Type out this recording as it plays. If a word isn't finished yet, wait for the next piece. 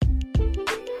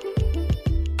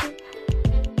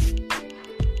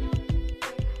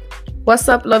What's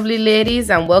up, lovely ladies,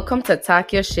 and welcome to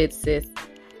Talk Your Shit, Sis.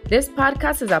 This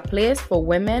podcast is a place for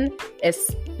women,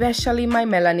 especially my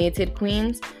melanated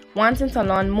queens, wanting to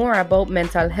learn more about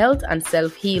mental health and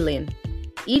self-healing.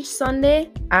 Each Sunday,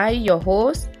 I, your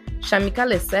host, Shamika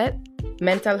Lisette,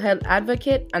 mental health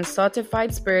advocate and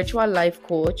certified spiritual life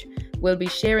coach, will be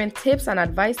sharing tips and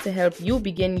advice to help you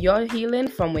begin your healing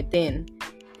from within.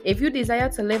 If you desire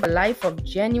to live a life of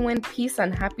genuine peace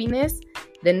and happiness,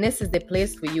 then this is the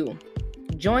place for you.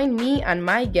 Join me and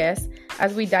my guests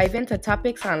as we dive into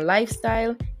topics on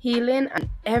lifestyle, healing, and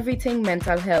everything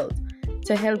mental health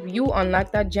to help you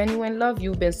unlock that genuine love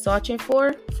you've been searching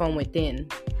for from within.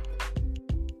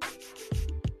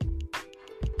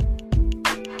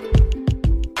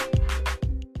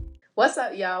 What's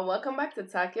up, y'all? Welcome back to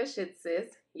Talk Your Shit,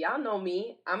 Sis. Y'all know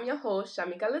me. I'm your host,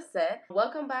 Shamika Lisette.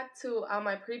 Welcome back to all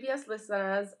my previous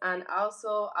listeners and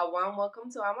also a warm welcome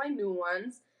to all my new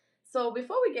ones. So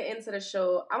before we get into the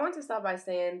show, I want to start by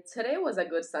saying today was a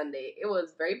good Sunday. It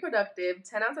was very productive,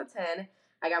 10 out of 10.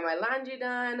 I got my laundry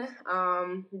done,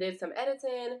 did some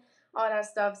editing, all that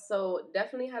stuff. So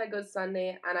definitely had a good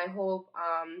Sunday, and I hope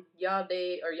y'all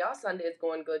day or y'all Sunday is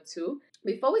going good too.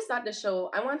 Before we start the show,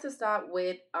 I want to start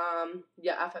with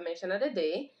your affirmation of the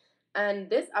day. And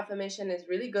this affirmation is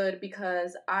really good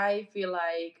because I feel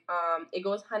like it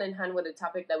goes hand in hand with the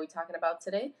topic that we're talking about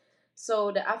today.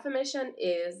 So the affirmation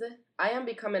is, I am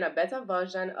becoming a better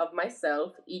version of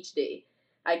myself each day.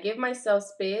 I give myself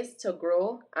space to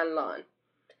grow and learn.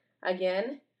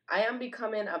 Again, I am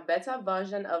becoming a better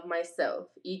version of myself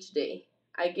each day.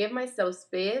 I give myself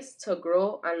space to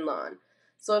grow and learn.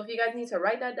 So if you guys need to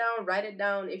write that down, write it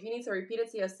down. If you need to repeat it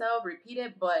to yourself, repeat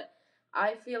it. But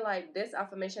I feel like this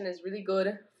affirmation is really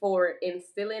good for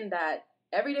instilling that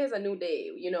every day is a new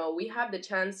day. You know, we have the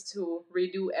chance to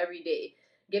redo every day.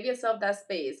 Give yourself that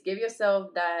space. Give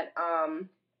yourself that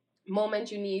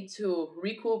moment you need to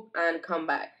recoup and come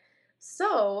back.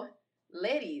 So,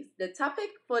 ladies, the topic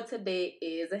for today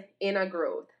is inner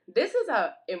growth. This is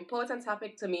an important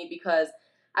topic to me because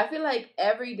I feel like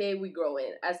every day we grow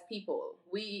in as people.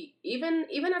 We even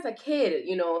as a kid,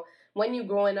 you know, when you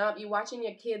growing up, you watching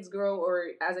your kids grow, or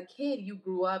as a kid you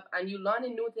grew up and you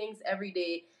learning new things every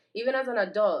day. Even as an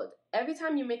adult, every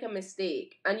time you make a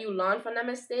mistake and you learn from that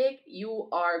mistake, you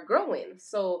are growing.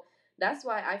 So that's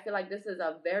why I feel like this is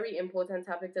a very important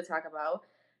topic to talk about.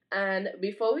 And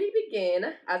before we begin,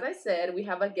 as I said, we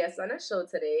have a guest on our show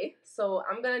today. So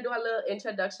I'm going to do a little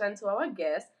introduction to our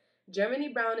guest. Germany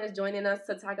Brown is joining us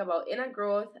to talk about inner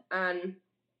growth and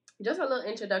just a little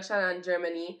introduction on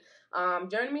Germany.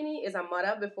 Germany is a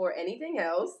mother before anything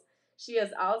else. She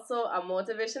is also a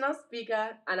motivational speaker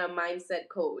and a mindset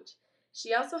coach.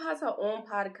 She also has her own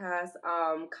podcast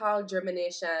called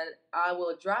Jermination. I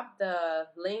will drop the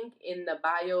link in the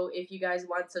bio if you guys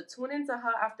want to tune into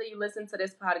her after you listen to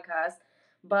this podcast.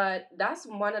 But that's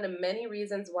one of the many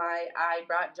reasons why I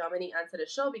brought Germany onto the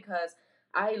show, because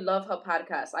I love her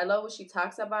podcast. I love what she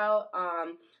talks about.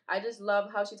 I just love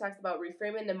how she talks about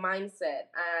reframing the mindset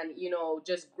and, you know,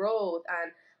 just growth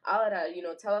and all of that, you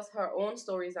know, tell us her own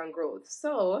stories on growth.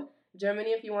 So, Germany,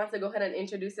 if you want to go ahead and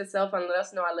introduce yourself and let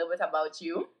us know a little bit about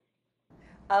you.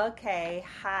 Okay,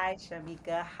 hi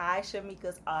Shamika. Hi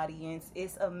Shamika's audience.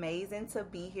 It's amazing to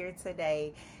be here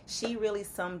today. She really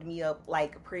summed me up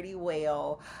like pretty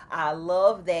well. I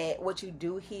love that what you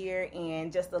do here,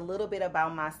 and just a little bit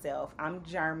about myself. I'm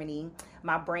Germany.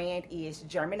 My brand is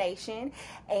Jermination,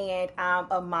 and I'm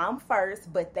a mom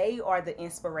first, but they are the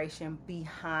inspiration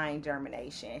behind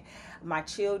Jermination. My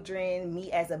children,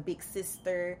 me as a big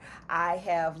sister, I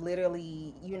have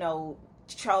literally,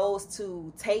 chose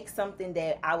to take something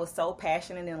that I was so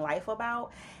passionate in life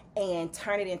about and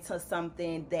turn it into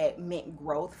something that meant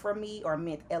growth for me or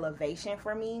meant elevation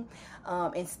for me,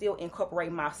 and still incorporate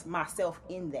myself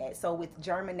in that. So with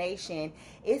Germination,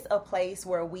 it's a place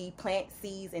where we plant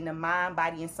seeds in the mind,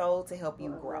 body, and soul to help you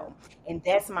grow. And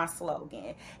that's my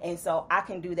slogan. And so I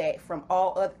can do that from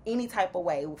any type of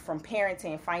way, from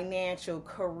parenting, financial,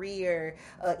 career,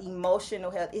 emotional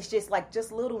health. It's just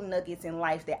little nuggets in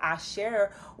life that I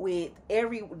share with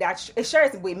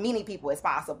shares with many people as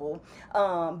possible,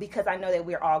 because I know that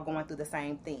we're all going through the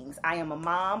same things. I am a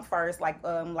mom first, like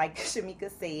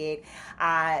Shamika said.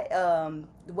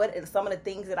 What some of the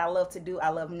things that I love to do? I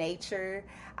love nature.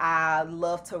 I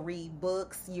love to read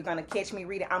books. You're gonna catch me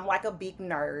reading. I'm like a big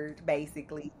nerd,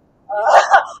 basically.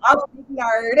 I'm a big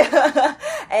nerd.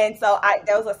 And so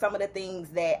those are some of the things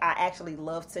that I actually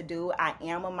love to do. I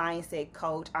am a mindset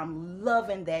coach. I'm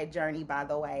loving that journey, by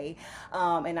the way.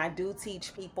 And I do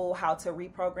teach people how to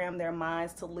reprogram their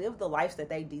minds to live the life that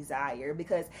they desire.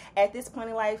 Because at this point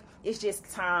in life, it's just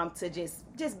time to just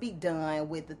be done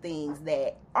with the things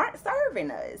that aren't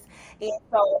serving us. And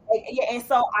so, yeah, and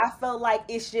so I feel like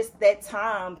it's just that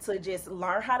time to just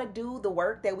learn how to do the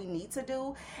work that we need to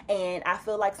do. And I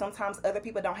feel like sometimes other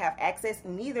people don't have access,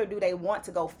 neither do they want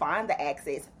to go find the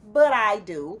access, but I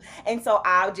do. And so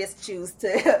I'll just choose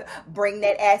to bring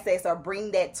that access or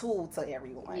bring that tool to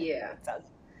everyone. Yeah. So,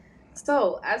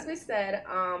 So, as we said,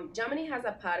 Germany has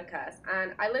a podcast,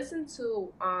 and I listened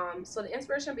to. So, the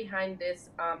inspiration behind this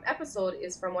episode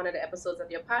is from one of the episodes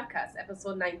of your podcast,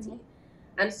 episode 19.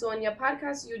 And so, in your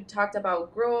podcast, you talked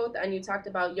about growth, and you talked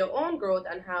about your own growth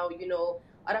and how,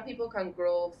 other people can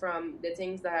grow from the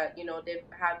things that, they've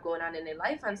had going on in their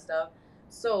life and stuff.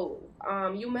 So,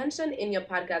 you mentioned in your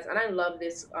podcast, and I love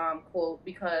this quote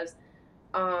because.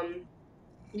 Um,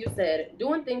 you said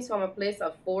doing things from a place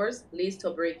of force leads to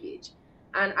breakage,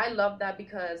 and I love that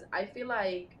because I feel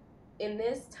like in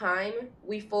this time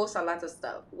we force a lot of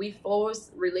stuff. We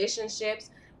force relationships,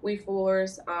 we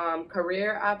force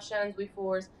career options,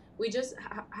 we just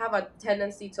have a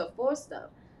tendency to force stuff.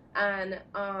 And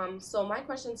so my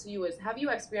question to you is, have you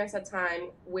experienced a time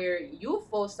where you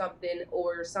forced something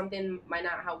or something might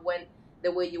not have went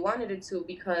the way you wanted it to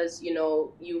because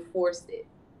you forced it?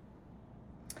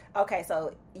 okay,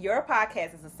 so your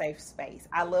podcast is a safe space.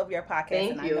 I love your podcast,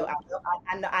 and Thank you.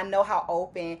 I know how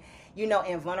open,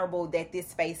 and vulnerable that this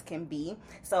space can be.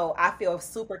 So I feel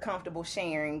super comfortable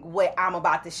sharing what I'm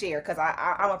about to share because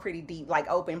I'm a pretty deep, like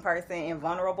open person and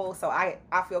vulnerable. So I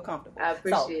feel comfortable. I So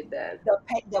appreciate that.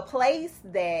 the place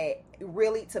that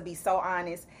really, to be so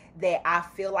honest, that I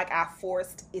feel like I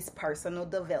forced is personal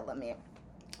development.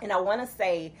 And I want to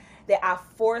say that I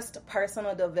forced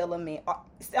personal development.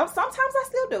 Sometimes I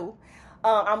still do.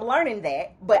 I'm learning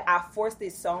that, but I forced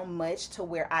it so much to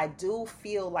where I do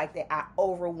feel like that I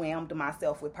overwhelmed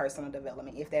myself with personal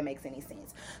development, if that makes any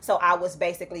sense. So I was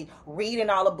basically reading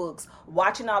all the books,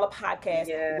 watching all the podcasts,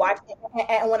 Yeah. watching,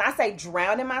 and when I say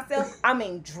drowning myself, I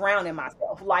mean drowning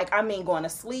myself. Like, I mean going to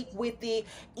sleep with it,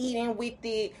 eating with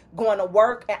it, going to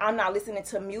work, and I'm not listening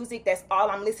to music. That's all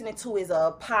I'm listening to is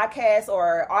a podcast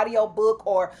or audio book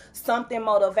or something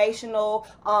motivational.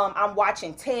 I'm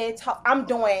watching TED Talk. I'm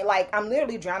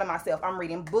literally drowning myself. I'm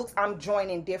reading books. I'm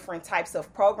joining different types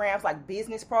of programs, like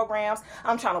business programs.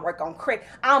 I'm trying to work on credit.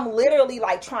 I'm literally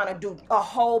like trying to do a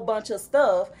whole bunch of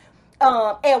stuff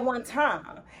at one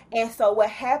time. And so what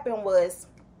happened was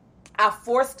I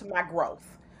forced my growth.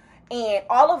 And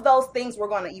all of those things were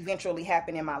going to eventually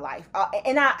happen in my life.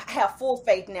 And I have full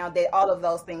faith now that all of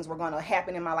those things were going to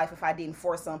happen in my life if I didn't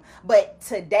force them. But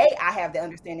today I have the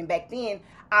understanding. Back then,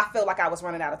 I felt like I was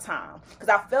running out of time because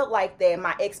I felt like that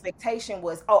my expectation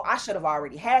was, oh, I should have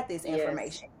already had this Yes.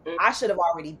 information. I should have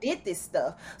already did this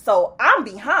stuff. So I'm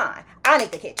behind. I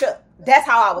need to catch up. That's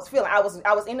how I was feeling. I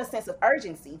was in a sense of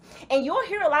urgency. And you'll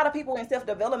hear a lot of people in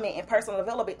self-development and personal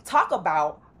development talk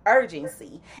about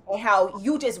urgency and how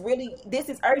you just really, this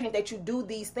is urgent that you do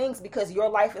these things because your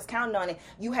life is counting on it.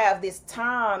 You have this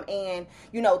time, and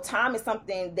time is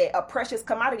something that a precious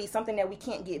commodity, something that we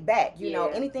can't get back. Yeah.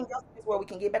 Anything else is where we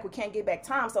can get back, we can't get back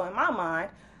time. So in my mind,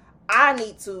 I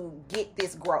need to get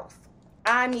this growth.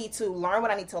 I need to learn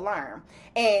what I need to learn.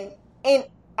 And in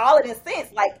all in a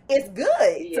sense, like, it's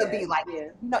good to Yeah. be like,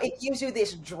 Yeah. it gives you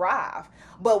this drive.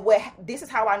 But what this is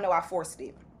how I know I forced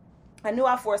it. I knew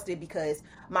I forced it because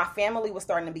my family was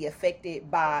starting to be affected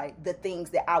by the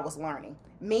things that I was learning.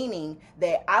 Meaning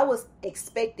that I was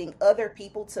expecting other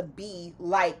people to be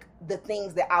like the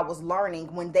things that I was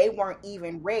learning when they weren't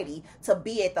even ready to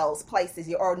be at those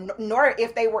places, or nor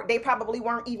if they were, they probably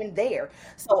weren't even there.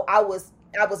 So I was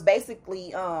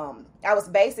basically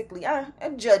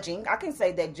judging. I can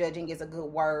say that judging is a good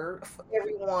word for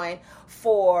everyone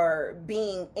for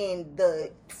being in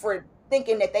the for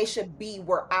thinking that they should be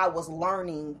where I was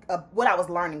learning what I was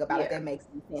learning about, if Yeah. that makes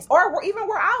any sense, or even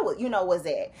where I was, was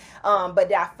at.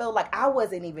 But I felt like I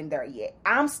wasn't even there yet.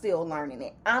 I'm still learning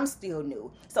it. I'm still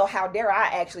new. So how dare I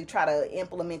actually try to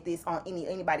implement this on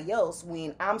anybody else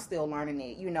when I'm still learning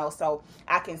it? So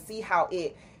I can see how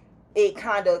it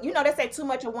kind of, they say too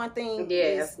much of one thing Yeah.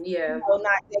 is, Yeah. not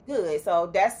that good. So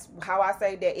that's how I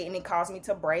say that, and it caused me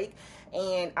to break.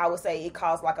 And I would say it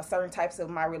caused like a certain types of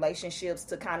my relationships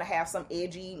to kind of have some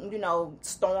edgy,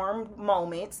 storm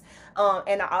moments.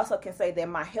 And I also can say that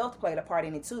my health played a part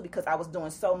in it too, because I was doing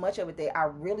so much of it that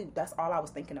that's all I was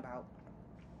thinking about.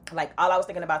 Like all I was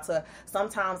thinking about, to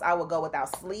sometimes I would go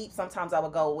without sleep, sometimes I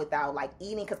would go without like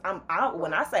eating, because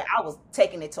when I say I was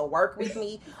taking it to work with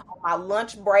me on my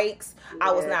lunch breaks,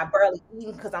 I was Yeah. not barely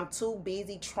eating because I'm too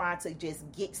busy trying to just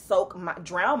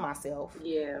drown myself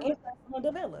Yeah. in personal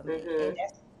development, Mm-hmm. and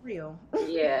that's real.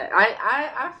 Yeah,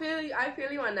 I feel you. I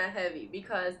feel you on that heavy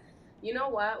because you know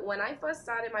what? When I first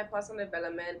started my personal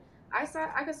development, I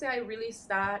could say I really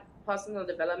start personal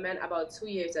development about 2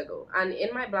 years ago. And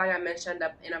in my blog, I mentioned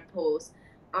that in a post.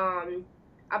 Um,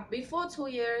 before 2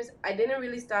 years, I didn't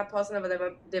really start personal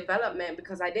development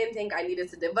because I didn't think I needed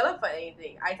to develop for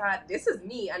anything. I thought this is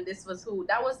me and this was who.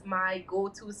 That was my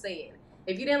go-to saying.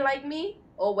 If you didn't like me,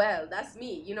 oh well, that's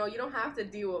me. You know, you don't have to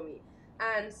deal with me.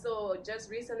 And so just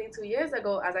recently, 2 years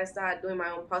ago, as I started doing my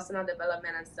own personal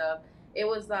development and stuff, it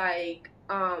was like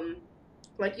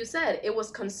you said, it was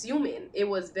consuming. It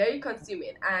was very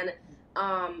consuming. And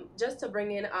just to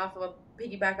bring in off of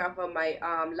piggyback off of my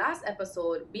last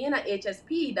episode, being an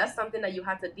HSP, that's something that you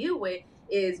have to deal with.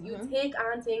 Is you Hmm. take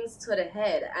on things to the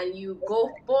head and you go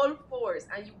full force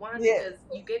and you want to Yeah. just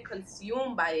you get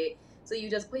consumed by it, so you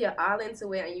just put your all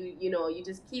into it and you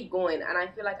just keep going. And I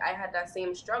feel like I had that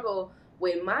same struggle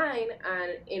with mine,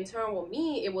 and in turn with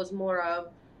me it was more of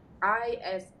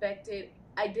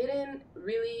I didn't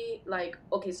really like,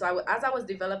 okay, so as I was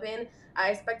developing,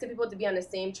 I expected people to be on the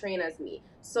same train as me.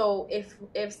 So if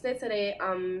say today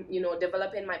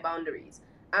developing my boundaries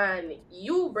and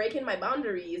you breaking my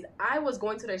boundaries, I was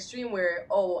going to the extreme where,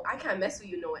 oh, I can't mess with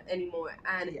you no anymore.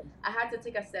 And Yeah. I had to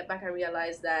take a step back and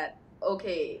realize that,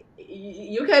 okay,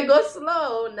 you can go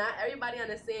slow. Not everybody on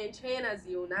the same train as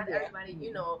you. Not Yeah. everybody,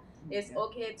 Yeah. it's Yeah.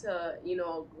 okay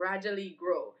to, gradually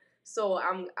grow. So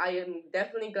I am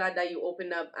definitely glad that you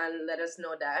opened up and let us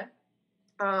know that.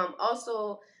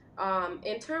 Also,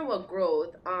 in terms of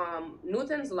growth,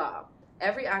 Newton's law,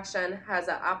 every action has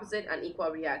an opposite and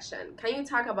equal reaction. Can you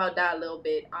talk about that a little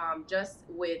bit? Just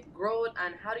with growth,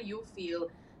 and how do you feel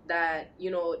that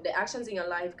the actions in your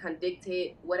life can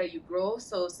dictate whether you grow?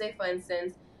 So, say for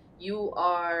instance, you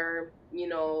are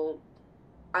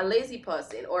a lazy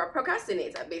person or a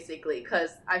procrastinator, basically,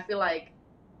 because I feel like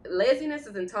laziness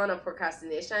is in turn of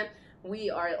procrastination.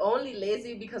 We are only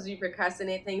lazy because we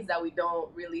procrastinate things that we don't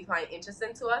really find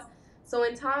interesting to us. So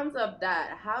in terms of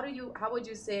that, how would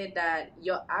you say that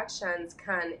your actions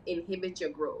can inhibit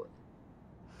your growth?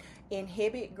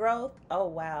 Inhibit growth. Oh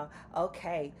wow.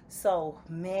 Okay, so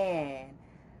man,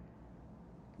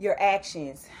 your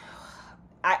actions,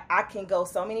 I can go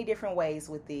so many different ways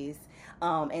with this.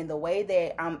 And the way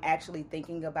that I'm actually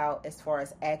thinking about as far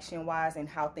as action wise and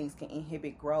how things can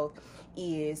inhibit growth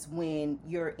is when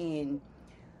you're in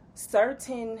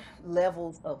certain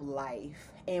levels of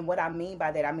life. And what I mean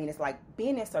by that, I mean it's like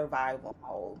being in survival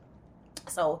mode.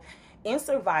 So in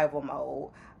survival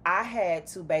mode, I had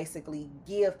to basically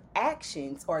give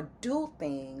actions or do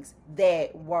things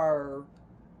that were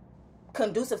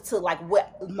conducive to like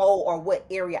what mode or what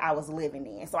area I was living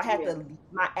in. So I had Yeah. to,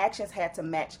 my actions had to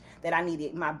match that I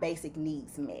needed my basic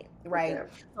needs met, right? Okay.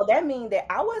 So that means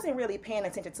that I wasn't really paying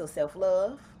attention to self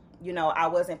love. I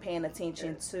wasn't paying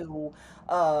attention to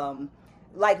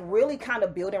like really kind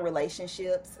of building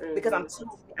relationships because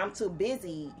Mm-hmm. I'm too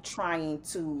busy trying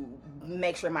to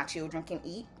make sure my children can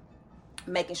eat,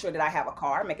 making sure that I have a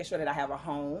car, making sure that I have a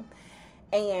home.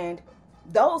 And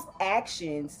those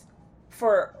actions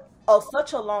for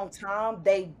such a long time,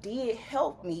 they did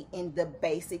help me in the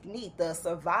basic need, the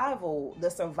survival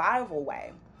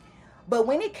way. But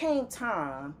when it came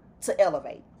time to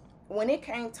elevate, when it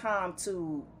came time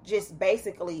to just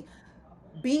basically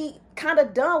be kind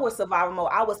of done with survival mode,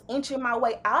 I was inching my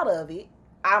way out of it.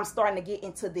 I'm starting to get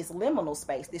into this liminal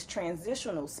space, this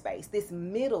transitional space, this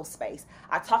middle space.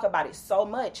 I talk about it so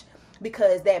much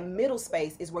because that middle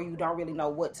space is where you don't really know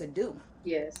what to do.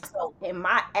 Yes. So in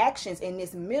my actions in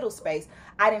this middle space,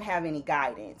 I didn't have any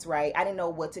guidance, right? I didn't know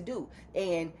what to do.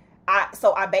 And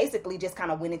I basically just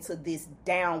kind of went into this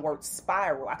downward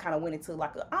spiral. I kind of went into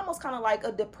like almost kind of like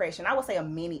a depression. I would say a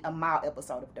mild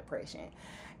episode of depression.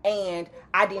 And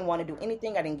I didn't want to do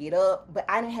anything. I didn't get up, but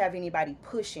I didn't have anybody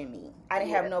pushing me. I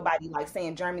didn't have Yeah. nobody like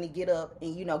saying, Germany, get up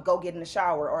and, go get in the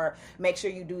shower or make sure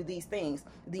you do these things.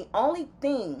 The only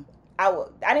thing I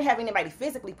didn't have anybody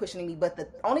physically pushing me, but the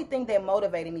only thing that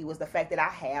motivated me was the fact that I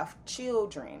have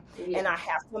children and Yeah. I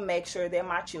have to make sure that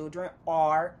my children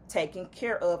are taken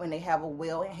care of and they have a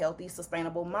well and healthy,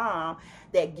 sustainable mom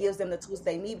that gives them the tools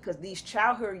they need because these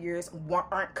childhood years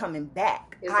aren't coming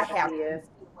back. I have Exactly. to Yeah.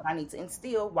 instill what I need to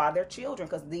instill while they're children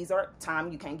because these are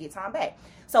time you can't get time back.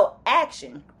 So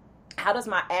action. How does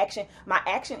my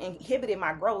action inhibited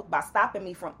my growth by stopping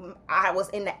me from, I was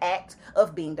in the act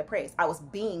of being depressed. I was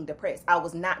being depressed. I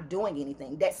was not doing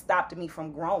anything. That stopped me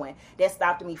from growing. That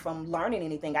stopped me from learning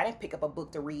anything. I didn't pick up a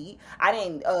book to read. I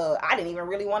didn't even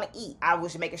really want to eat. I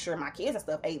was making sure my kids and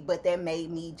stuff ate, but that made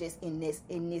me just in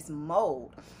this mode.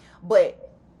 But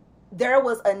there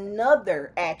was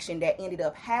another action that ended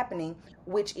up happening,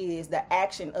 which is the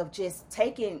action of just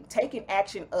taking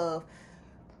action of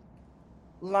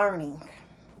learning.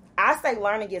 I say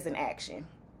learning is an action.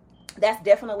 That's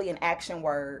definitely an action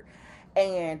word.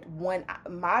 And when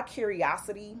my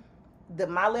curiosity,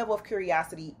 my level of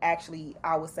curiosity, actually,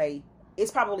 I would say,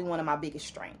 is probably one of my biggest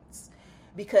strengths,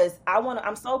 because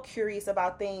I'm so curious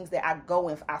about things that I go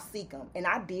and I seek them, and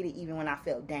I did it even when I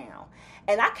felt down.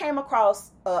 And I came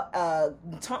across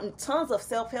tons of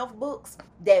self-help books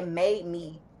that made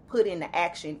me put into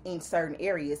action in certain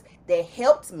areas that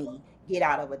helped me get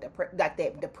out of like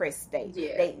that depressed state.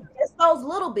 Yeah. They just those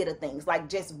little bit of things, like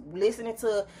just listening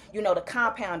to, the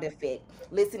Compound Effect,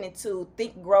 listening to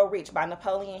Think and Grow Rich by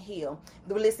Napoleon Hill,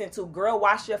 listening to Girl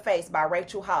Wash Your Face by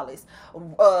Rachel Hollis,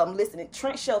 listening to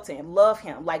Trent Shelton, love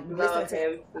him, like Love listening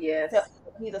him. to Yes.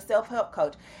 he's a self-help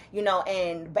coach,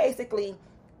 and basically,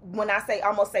 when I say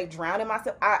almost say drowning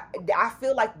myself, I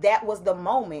feel like that was the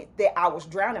moment that I was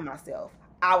drowning myself.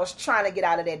 I was trying to get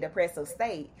out of that depressive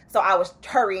state. So I was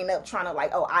hurrying up, trying to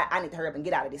like, oh, I need to hurry up and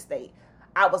get out of this state.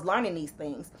 I was learning these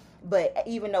things. But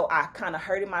even though I kind of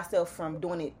hurted myself from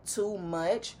doing it too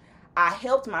much, I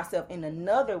helped myself in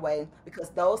another way,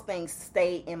 because those things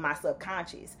stayed in my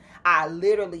subconscious. I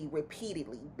literally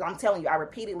I'm telling you, I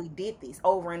repeatedly did this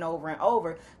over and over and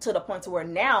over, to the point to where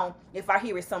now, if I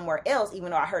hear it somewhere else,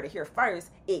 even though I heard it here first,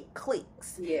 it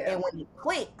clicks. Yeah. And when it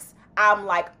clicks, I'm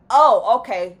like, oh,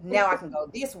 okay, now I can go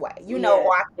this way,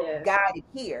 or I can guide it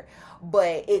here.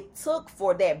 But it took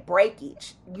for that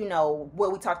breakage,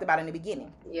 what we talked about in the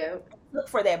beginning. Yeah. It took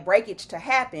for that breakage to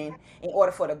happen in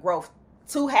order for the growth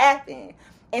to happen.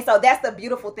 And so that's the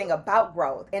beautiful thing about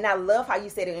growth. And I love how you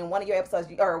said it in one of your episodes,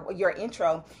 or your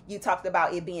intro, you talked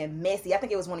about it being messy. I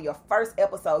think it was one of your first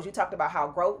episodes. You talked about how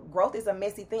growth is a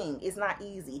messy thing. It's not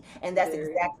easy. And that's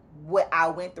exactly what I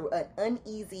went through. An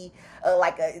uneasy,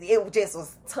 it just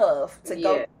was tough to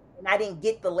go. And I didn't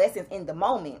get the lessons in the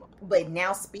moment. But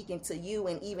now, speaking to you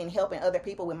and even helping other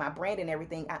people with my brand and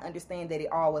everything, I understand that it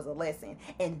all was a lesson.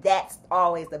 And that's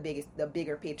always the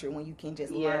bigger picture, when you can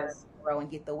just learn, grow,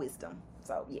 and get the wisdom.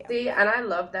 So yeah. See, and I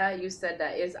love that you said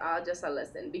that it's all just a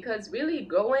lesson, because really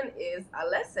growing is a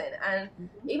lesson. And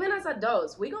even as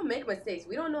adults, we gonna make mistakes.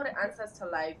 We don't know the answers to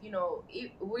life.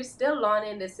 We're still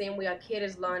learning the same way a kid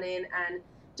is learning, and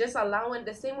just allowing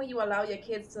the same way you allow your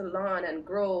kids to learn and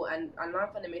grow and learn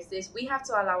from the mistakes, we have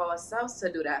to allow ourselves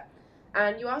to do that.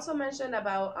 And you also mentioned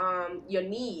about your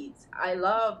needs. I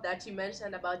love that you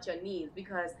mentioned about your needs,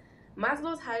 because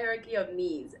Maslow's hierarchy of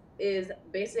needs is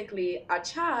basically a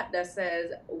chart that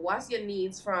says what's your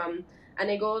needs from, and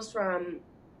it goes from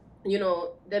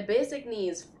the basic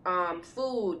needs,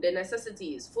 food, the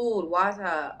necessities, food,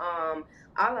 water,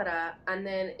 all of that, and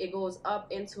then it goes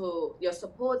up into your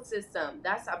support system.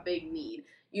 That's a big need,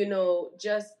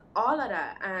 just all of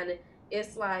that. And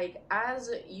it's like, as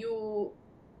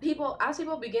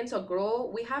people begin to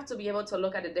grow, we have to be able to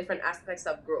look at the different aspects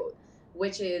of growth,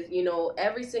 which is,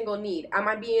 every single need. Are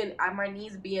my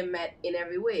needs being met in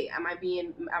every way? Are my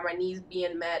needs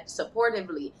being met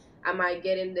supportively? Am I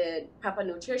getting the proper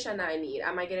nutrition I need?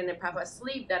 Am I getting the proper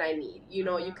sleep that I need? You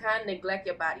can't neglect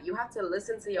your body. You have to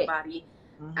listen to your body,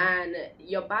 and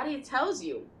your body tells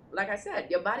you, like I said,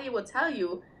 your body will tell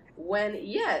you when,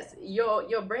 yes,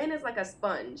 your brain is like a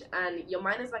sponge and your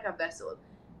mind is like a vessel.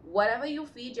 Whatever you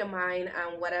feed your mind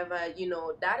and whatever,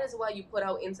 that is what you put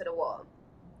out into the world.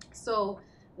 So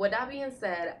with that being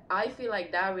said, I feel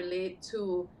like that relate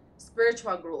to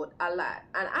spiritual growth a lot.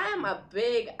 And I am a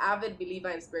big avid believer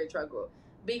in spiritual growth,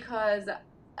 because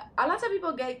a lot of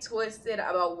people get twisted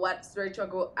about what spiritual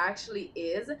growth actually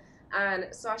is. And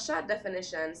so, a short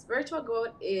definition: spiritual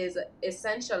growth is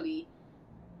essentially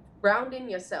grounding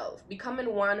yourself,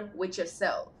 becoming one with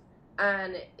yourself.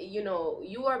 And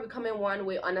you are becoming one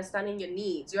with understanding your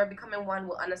needs. You are becoming one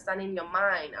with understanding your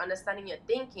mind, understanding your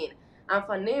thinking. And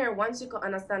from there, once you can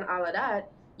understand all of that,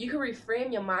 you can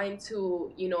reframe your mind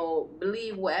to,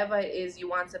 believe whatever it is you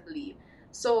want to believe.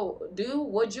 So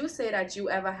would you say that you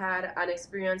ever had an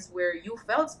experience where you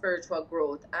felt spiritual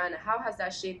growth, and how has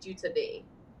that shaped you today?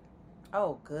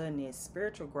 Oh goodness,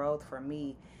 spiritual growth for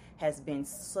me has been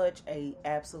such a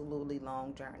absolutely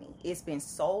long journey. It's been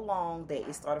so long that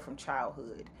it started from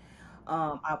childhood.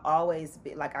 I've always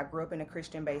been like I grew up in a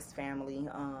Christian based family,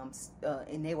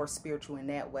 and they were spiritual in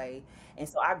that way, and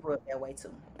so I grew up that way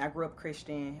too. I grew up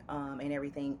Christian, and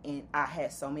everything, and I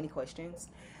had so many questions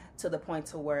to the point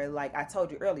to where, like I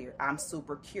told you earlier, I'm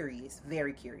super curious,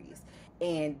 very curious,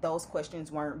 and those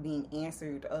questions weren't being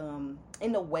answered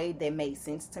in a way that made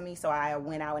sense to me. So I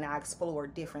went out and I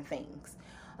explored different things.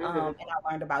 Mm-hmm. And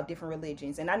I learned about different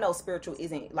religions. And I know spiritual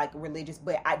isn't like religious,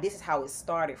 but this is how it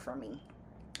started for me.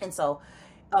 And so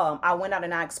I went out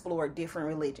and I explored different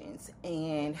religions.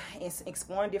 And in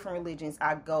exploring different religions,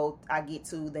 I get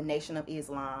to the Nation of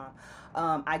Islam.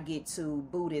 I get to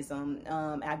Buddhism.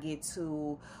 I get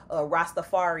to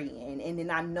Rastafarian. And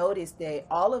then I noticed that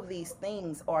all of these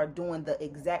things are doing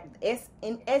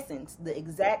in essence, the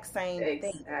exact same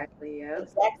thing. Exactly. Yep.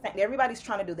 Everybody's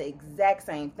trying to do the exact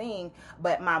same thing,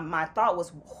 but my thought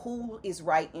was who is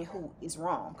right and who is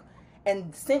wrong.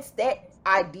 And since that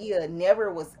idea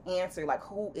never was answered, like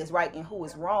who is right and who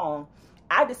is wrong,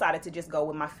 I decided to just go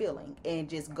with my feeling and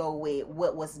just go with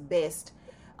what was best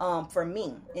for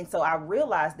me. And so I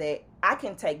realized that I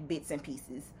can take bits and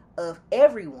pieces of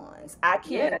everyone's. Yeah. I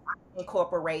can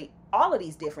incorporate all of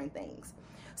these different things.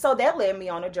 So that led me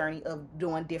on a journey of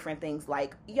doing different things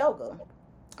like yoga.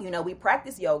 We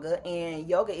practice yoga, and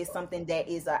yoga is something that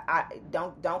is I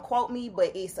don't quote me,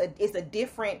 but it's of a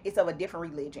different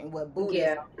religion, with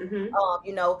Yeah. Buddhism.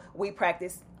 Mm-hmm. We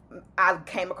practice. I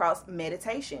came across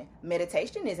meditation.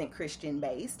 Meditation isn't Christian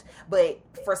based, but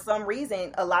for some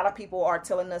reason, a lot of people are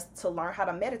telling us to learn how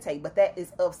to meditate. But that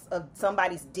is of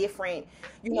somebody's different,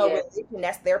 Yes. religion.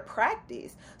 That's their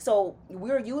practice. So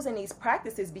we're using these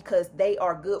practices because they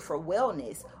are good for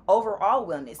wellness, overall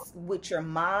wellness, with your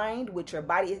mind, with your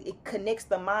body. It connects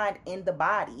the mind and the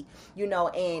body,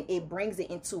 and it brings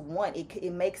it into one.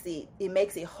 It makes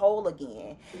it whole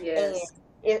again. And Yes.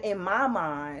 in my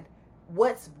mind,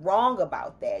 what's wrong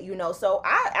about that? So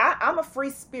I'm a free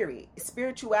spirit.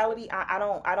 Spirituality, I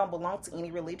don't belong to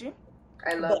any religion,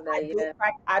 I but love that. Yeah.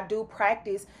 I do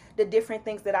practice the different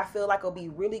things that I feel like will be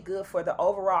really good for the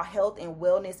overall health and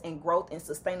wellness and growth and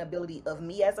sustainability of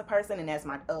me as a person, and as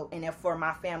my and for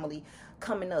my family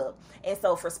coming up. And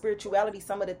so for spirituality,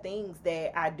 some of the things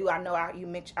that I do, I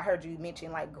heard you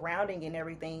mention like grounding and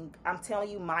everything. I'm telling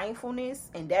you, mindfulness,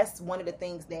 and that's one of the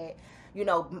things that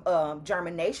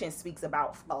Jermination speaks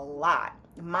about a lot.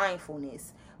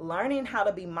 Mindfulness, learning how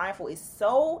to be mindful is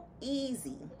so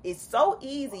easy. It's so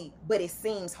easy, but it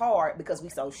seems hard because we're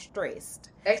so stressed.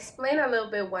 Explain a little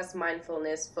bit what's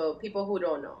mindfulness for people who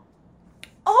don't know.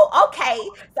 Oh, okay.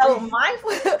 So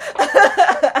mindful.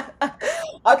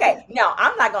 Okay, now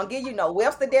I'm not gonna give you no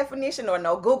Webster definition or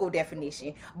no Google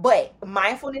definition, but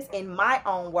mindfulness, in my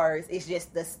own words, is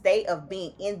just the state of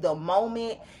being in the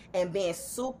moment and being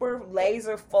super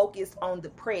laser focused on the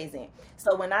present.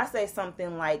 So when I say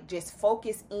something like just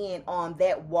focus in on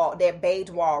that wall, that beige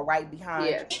wall right behind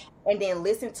Yeah. you, and then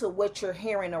listen to what you're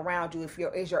hearing around you.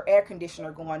 Is your air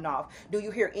conditioner going off? Do you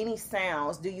hear any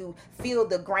sounds? Do you feel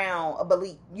the ground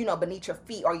beneath your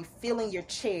feet? Are you feeling your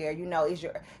chair?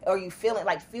 Are you feeling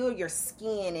like feel your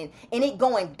skin, and it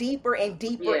going deeper and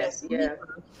deeper and Yes. Yeah.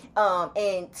 deeper.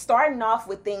 And starting off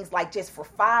with things like just for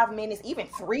 5 minutes, even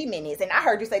 3 minutes. And I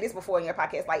heard you say this before in your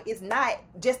podcast, like it's not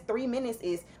just 3 minutes.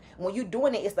 Is when you're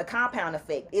doing it, it's the compound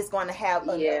effect. It's going to have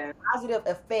a Yeah. positive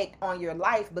effect on your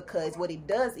life, because what it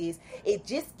does is it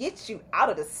just gets you out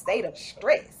of the state of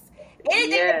stress.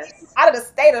 Anything that gets you Yes. out of the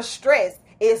state of stress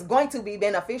is going to be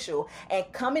beneficial. And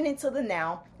coming into the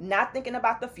now, not thinking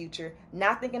about the future,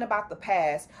 not thinking about the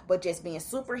past, but just being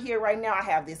super here right now. I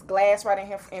have this glass right in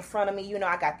here in front of me.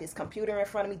 I got this computer in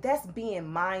front of me. That's being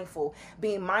mindful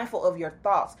of your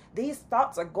thoughts. These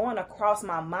thoughts are going across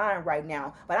my mind right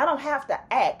now, but I don't have to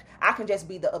act. I can just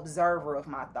be the observer of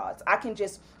my thoughts. I can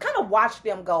just kind of watch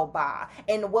them go by.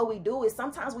 And what we do is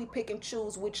sometimes we pick and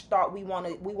choose which thought we want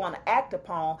to act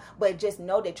upon, but just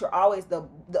know that you're always the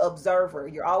observer.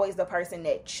 You're always the person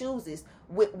that chooses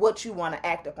what you want to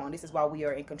act upon. This is why we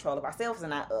are in control of ourselves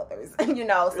and not others.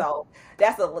 So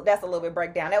that's a little bit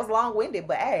breakdown. That was long winded,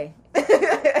 but hey.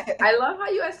 I love how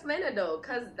you explain it though,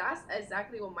 because that's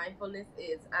exactly what mindfulness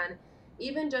is. And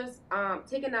even just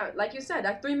taking out, like you said,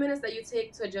 that 3 minutes that you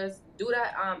take to just do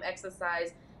that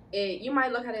exercise, you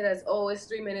might look at it as, oh, it's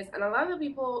 3 minutes. And a lot of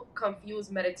people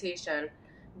confuse meditation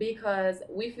because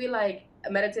we feel like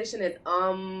meditation is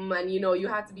and you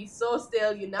have to be so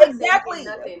still, you're not thinking Exactly.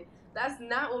 nothing. That's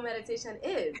not what meditation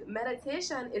is.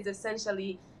 Meditation is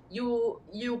essentially you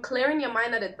clearing your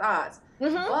mind of the thoughts.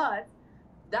 Mm-hmm. But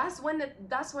that's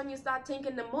when you start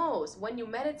thinking the most. When you're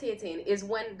meditating is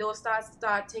when those thoughts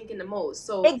start thinking the most.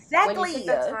 So when you Exactly. take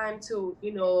that time to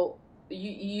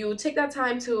you take that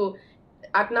time to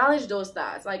acknowledge those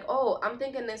thoughts, like, oh, I'm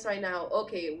thinking this right now.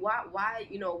 Okay, why, why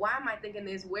am I thinking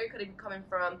this? Where could it be coming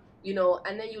from?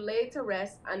 And then you lay it to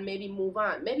rest and maybe move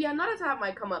on. Maybe another thought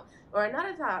might come up, or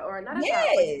another thought, or another thought,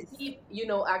 but you Yes. keep,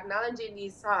 acknowledging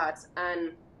these thoughts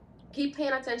and keep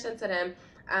paying attention to them,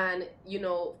 and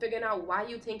figuring out why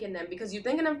you thinking them, because you're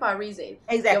thinking them for a reason.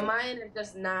 Your Exactly. mind is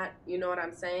just not, what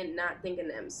I'm saying, not thinking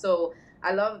them. So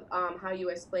I love how you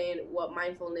explain what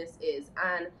mindfulness is.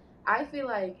 And I feel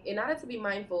like in order to be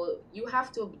mindful, you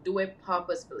have to do it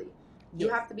purposefully. You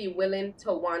Yes. have to be willing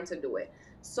to want to do it.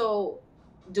 So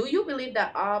do you believe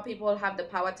that all people have the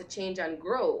power to change and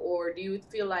grow, or do you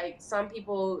feel like some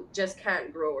people just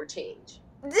can't grow or change?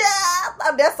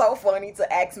 Yeah, that's so funny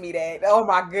to ask me that. Oh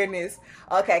my goodness.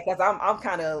 Okay, because I'm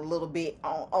kind of a little bit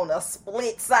on a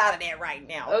split side of that right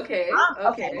now. Okay, Okay.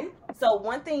 okay, So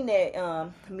one thing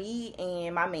that me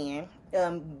and my man,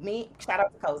 me shout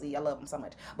out to Cozy, I love him so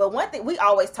much. But one thing we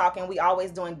always talking, we always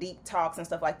doing deep talks and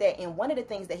stuff like that. And one of the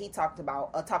things that he talks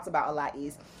about a lot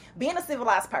is being a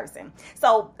civilized person.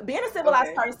 So being a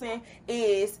civilized okay. person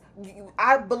is,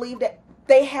 I believe that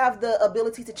they have the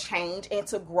ability to change and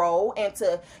to grow and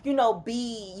to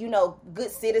be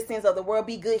good citizens of the world,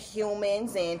 be good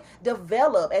humans, and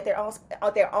develop at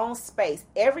their own space.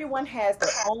 Everyone has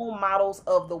their own models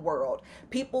of the world.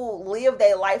 People live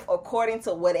their life according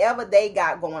to whatever they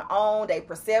got going on, their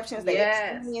perceptions, their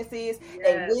Yes, experiences,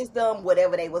 their yes. wisdom,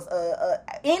 whatever they was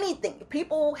anything.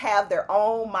 People have their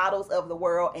own models of the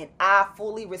world, and I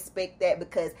fully respect that,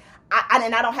 because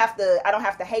and I don't have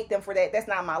to hate them for that. That's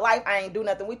not my life. I ain't do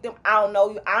nothing with them. I don't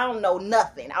know you. I don't know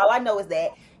nothing. All I know is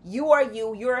that you are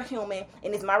you. You're a human,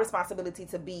 and it's my responsibility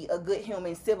to be a good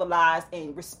human, civilized,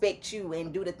 and respect you,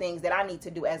 and do the things that I need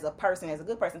to do as a person, as a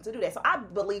good person, to do that. So I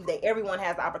believe that everyone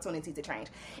has the opportunity to change,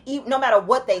 even, no matter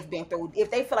what they've been through. If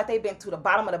they feel like they've been to the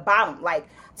bottom of the bottom, like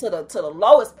to the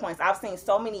lowest points. I've seen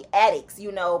so many addicts.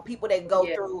 People that go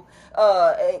Yeah. through.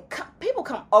 People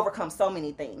come overcome so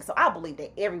many things. So I believe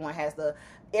that everyone has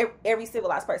every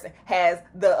civilized person has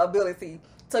the ability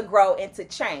to grow and to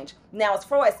change. Now, as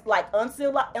far as like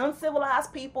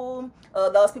uncivilized people,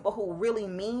 those people who really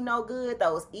mean no good,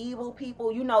 those evil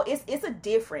people, it's a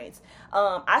difference.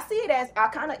 I see it as, I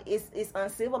kind of, it's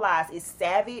uncivilized, it's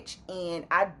savage, and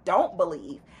I don't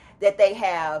believe that they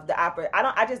have the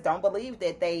I just don't believe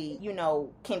that they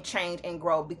can change and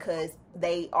grow, because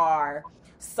they are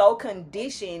so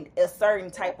conditioned a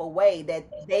certain type of way that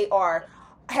they are.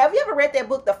 Have you ever read that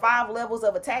book, The Five Levels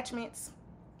of Attachments?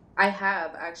 I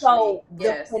have actually. So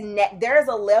Yes. there's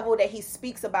a level that he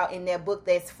speaks about in that book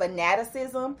that's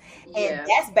fanaticism, and Yeah.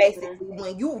 that's Hmm. basically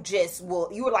when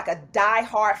you're like a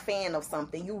diehard fan of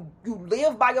something. You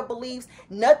live by your beliefs,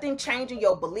 nothing changing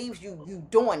your beliefs. You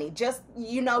doing it, just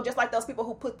like those people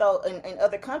who put those in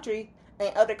other countries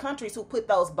who put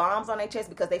those bombs on their chest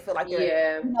because they feel like they're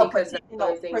Yeah, because that's protecting the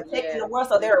only thing. protecting Yeah. the world,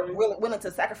 so they're Hmm. really willing to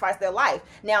sacrifice their life.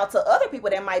 Now, to other people,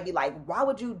 that might be like, why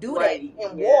would you do that Why?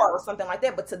 in Yeah. war or something like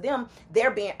that? But to them, they're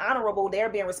being honorable, they're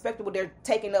being respectable, they're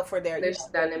taking up for their, They're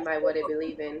standing by what they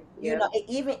believe in. Yeah.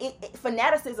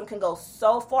 fanaticism can go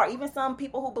so far. Even some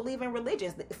people who believe in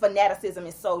religions, fanaticism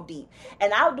is so deep.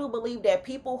 And I do believe that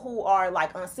people who are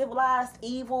like uncivilized,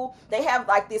 evil, they have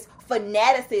like this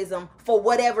fanaticism for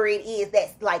whatever it is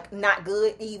that's like not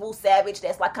good, evil, savage,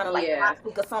 that's like kind of like Yeah.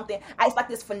 toxic or something. It's like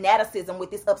this fanaticism with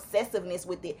this obsessiveness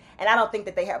with it. And I don't think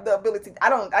that they have the ability.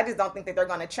 I just don't think that they're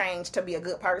going to change to be a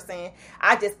good person.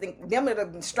 I just think them are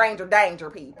the stranger danger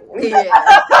people. Yeah.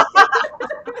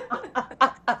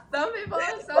 Some people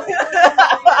do believe that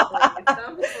way.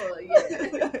 Some people,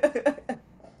 yeah.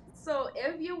 So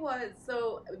if you was,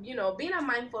 being a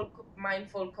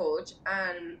mindful coach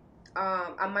and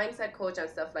a mindset coach and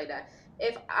stuff like that,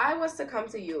 if I was to come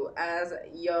to you as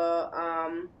your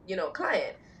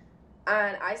client,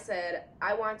 and I said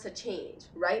I want to change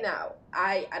right now,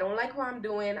 I don't like what I'm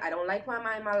doing, I don't like where I'm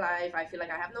at in my life, I feel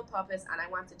like I have no purpose and I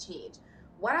want to change,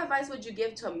 what advice would you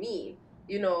give to me,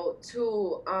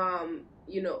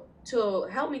 to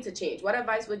help me to change? What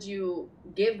advice would you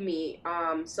give me,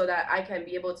 so that I can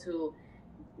be able to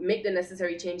make the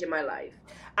necessary change in my life?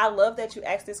 I love that you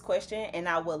asked this question, and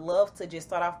I would love to just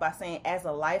start off by saying, as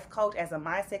a life coach, as a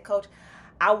mindset coach,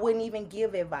 I wouldn't even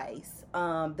give advice.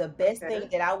 The best thing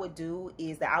Okay. that I would do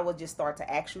is that I would just start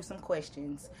to ask you some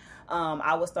questions.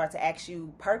 I would start to ask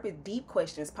you deep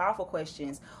questions, powerful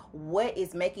questions. What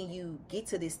is making you get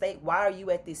to this state? Why are you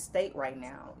at this state right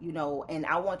now? And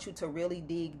I want you to really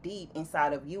dig deep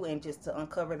inside of you and just to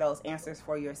uncover those answers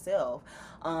for yourself.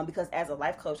 Because as a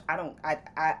life coach, I don't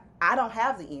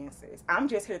have the answers. I'm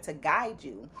just here to guide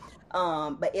you.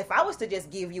 But if I was to just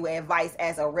give you advice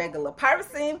as a regular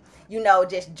person,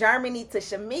 just Germany to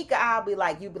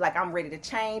Shamika, you'd be like, I'm ready to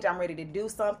change. I'm ready to do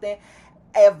something.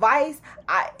 Advice,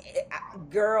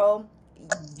 girl,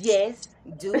 yes,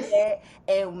 do that,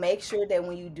 and make sure that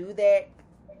when you do that,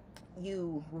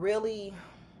 you really,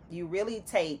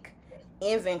 take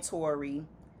inventory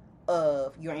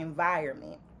of your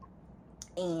environment.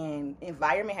 And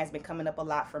environment has been coming up a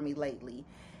lot for me lately.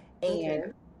 And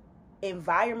Okay.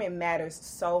 environment matters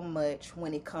so much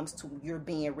when it comes to you're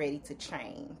being ready to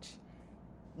change.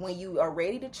 When you are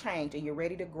ready to change and you're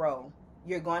ready to grow,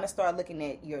 you're going to start looking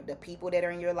at the people that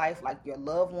are in your life, like your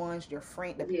loved ones, your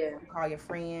friend, the people Yeah. you call your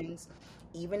friends,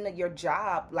 even your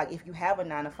job. Like if you have a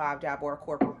 9 to 5 job or a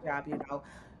corporate job,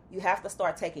 you have to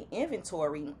start taking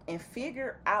inventory and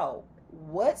figure out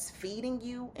what's feeding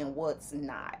you and what's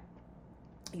not.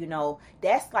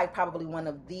 That's like probably one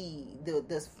of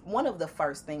one of the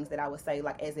first things that I would say,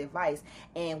 like, as advice.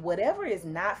 And whatever is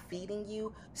not feeding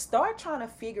you, start trying to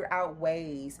figure out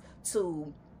ways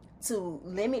to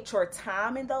limit your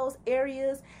time in those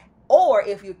areas. Or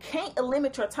if you can't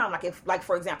limit your time, like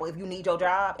for example, if you need your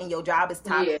job and your job is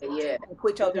Yeah. toxic, Yeah. you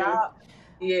quit your Hmm. job.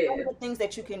 One of Yeah. the things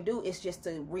that you can do is just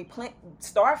to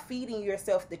start feeding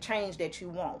yourself the change that you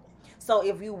want. So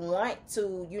if you want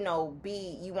to, you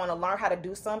want to learn how to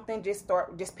do something, just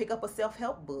pick up a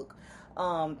self-help book.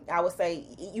 I would say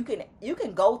you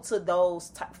can go to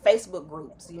those Facebook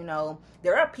groups.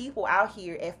 There are people out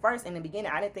here. At first, in the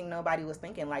beginning, I didn't think nobody was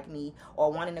thinking like me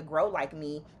or wanting to grow like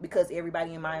me, because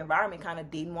everybody in my environment kind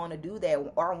of didn't want to do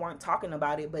that or weren't talking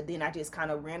about it. But then I just kind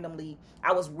of randomly,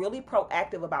 I was really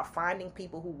proactive about finding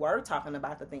people who were talking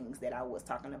about the things that I was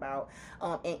talking about,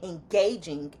 and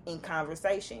engaging in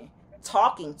conversation,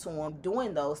 talking to them,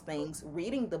 doing those things,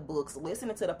 reading the books,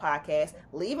 listening to the podcast,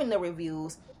 leaving the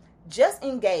reviews, just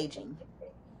engaging,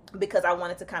 because I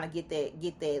wanted to kind of get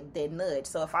that nudge.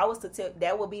 So if I was to tell,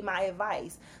 that would be my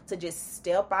advice, to just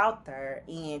step out there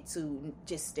and to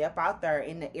just step out there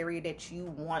in the area that you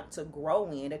want to grow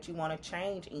in, that you want to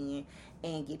change in,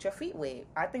 and get your feet wet.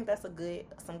 I think that's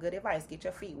some good advice. Get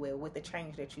your feet wet with the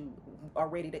change that you are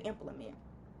ready to implement.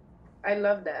 I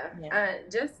love that. Yeah.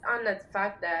 And just on the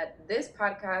fact that this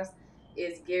podcast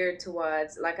is geared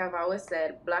towards, like I've always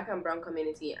said, Black and Brown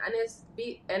community, and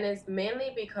it's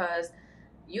mainly because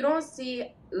you don't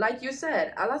see, like you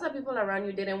said, a lot of people around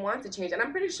you didn't want to change, and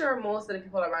I'm pretty sure most of the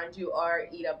people around you are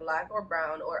either Black or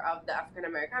brown or of the African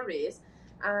American race,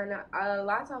 and a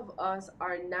lot of us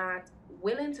are not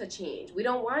willing to change. We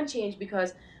don't want change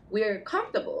because we're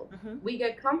comfortable. Mm-hmm. We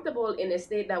get comfortable in the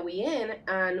state that we in,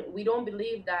 and we don't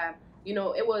believe that,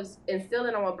 it was instilled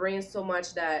in our brains so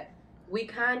much that we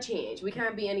can't change. We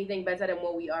can't be anything better than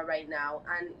what we are right now.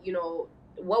 And,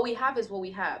 what we have is what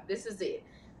we have. This is it.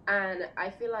 And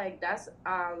I feel like that's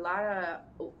a lot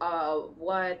of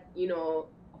what,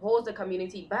 holds the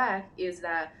community back, is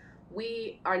that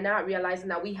we are not realizing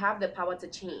that we have the power to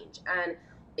change. And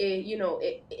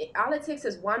all it takes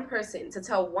is one person to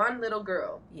tell one little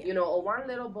girl, Yeah. or one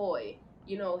little boy,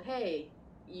 hey,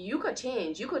 you could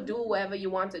change, you could do whatever you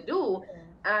want to do,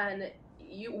 and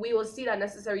we will see that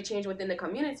necessary change within the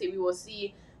community. We will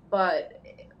see. But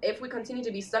if we continue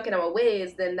to be stuck in our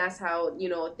ways, then that's how,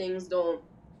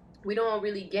 we don't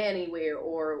really get anywhere,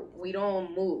 or we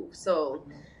don't move. So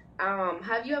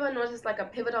have you ever noticed like a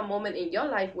pivotal moment in your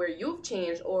life where you've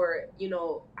changed, or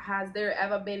has there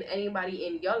ever been anybody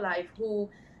in your life who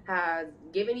has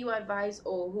given you advice,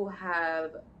 or who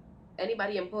have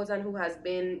anybody important who has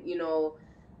been,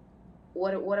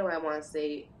 what do I want to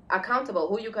say, accountable,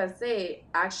 who you can say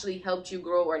actually helped you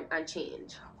grow and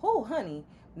change? Oh, honey,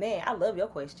 man, I love your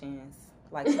questions.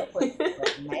 Like, your questions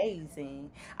are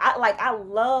amazing. I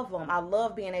love them. I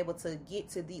love being able to get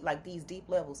to these deep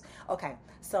levels. Okay,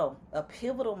 so a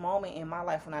pivotal moment in my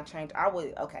life when I changed, I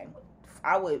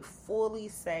would fully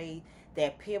say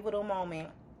that pivotal moment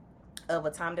of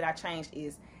a time that I changed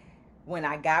is when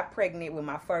I got pregnant with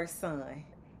my first son.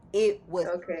 It was,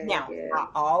 Okay, now, yeah. I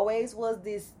always was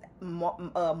this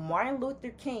Martin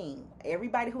Luther King.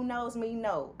 Everybody who knows me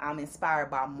know I'm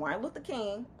inspired by Martin Luther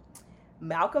King,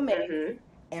 Malcolm X, Mm-hmm.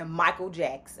 and Michael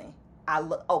Jackson.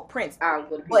 Prince, All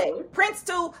good people. but Prince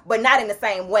too, but not in the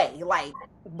same way.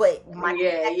 But Michael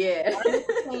Yeah, Jackson, yeah. Martin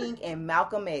Luther King, and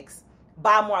Malcolm X,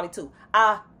 Bob Marley too.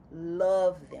 I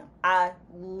love them. I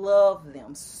love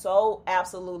them so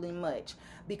absolutely much,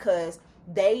 because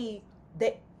they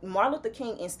Martin Luther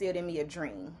King instilled in me a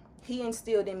dream. He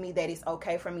instilled in me that it's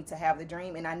okay for me to have the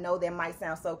dream, and I know that might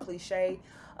sound so cliche,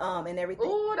 and everything.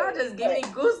 Oh, that just give me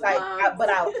Like,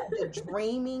 goosebumps. the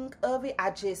dreaming of it, I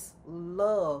just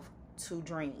love to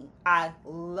dream. I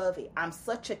love it. I'm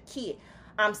such a kid.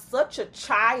 I'm such a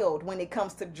child when it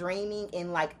comes to dreaming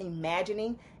and like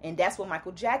imagining, and that's what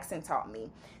Michael Jackson taught me.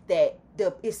 That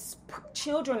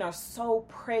children are so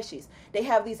precious. They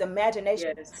have these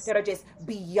imaginations Yes. that are just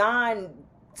beyond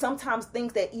sometimes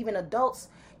things that even adults,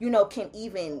 can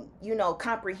even,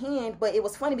 comprehend. But it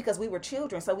was funny because we were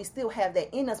children, so we still have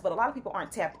that in us. But a lot of people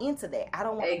aren't tapped into that. I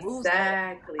don't want to lose that.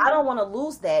 I Exactly. don't want to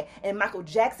lose that. And Michael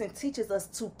Jackson teaches us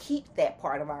to keep that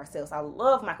part of ourselves. I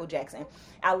love Michael Jackson.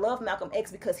 I love Malcolm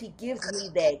X because he gives me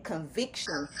that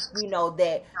conviction,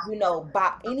 that,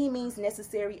 by any means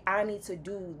necessary, I need to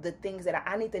do the things that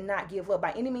I need to not give up.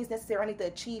 By any means necessary, I need to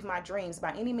achieve my dreams.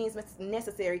 By any means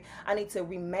necessary, I need to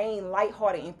remain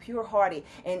lighthearted and pure hearted.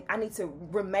 And I need to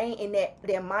remain in that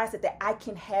mindset that I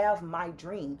can have my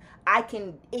dream.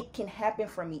 It can happen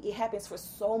for me. It happens for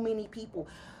so many people.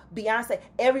 Beyonce,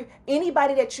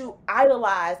 anybody that you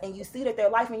idolize and you see that their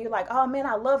life and you're like, oh man,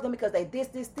 I love them because they this.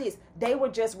 They were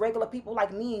just regular people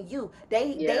like me and you.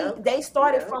 They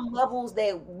started from levels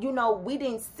that we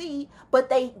didn't see, but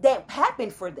that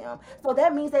happened for them. So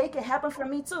that means that it can happen for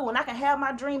me too, and I can have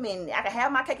my dream and I can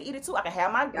have my cake and eat it too. I can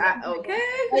have my Okay.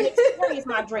 and experience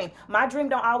my dream. My dream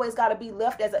don't always got to be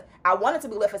left I want it to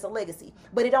be left as a legacy,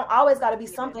 but it don't always got to be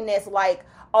something that's like,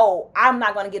 oh, I'm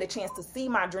not going to get a chance to see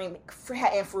my dream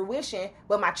in fruition,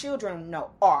 but my children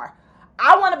are.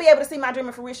 I want to be able to see my dream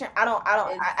in fruition. I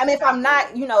mean, if I'm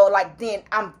not, then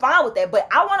I'm fine with that, but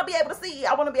I want to be able to see,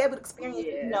 I want to be able to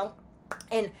experience,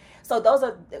 and so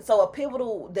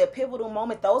the pivotal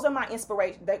moment, those are my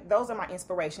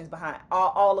inspirations behind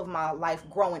all of my life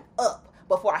growing up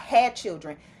before I had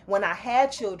children. When I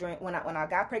had children, when I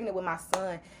got pregnant with my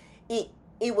son,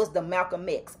 it was the Malcolm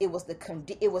X. It was the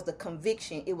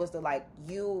conviction. It was the like,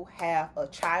 you have a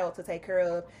child to take care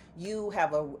of. You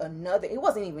have another. It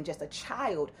wasn't even just a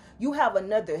child. You have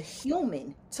another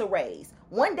human to raise.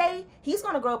 One day he's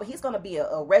gonna grow up and he's gonna be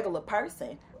a regular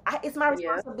person. It's my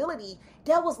responsibility.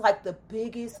 That was like the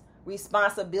biggest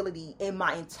responsibility in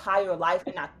my entire life,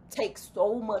 and I take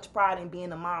so much pride in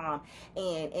being a mom,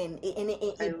 and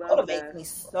it motivates me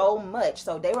so much.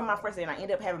 So they were my first, and I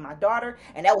ended up having my daughter,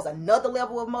 and that was another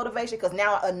level of motivation because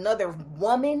now another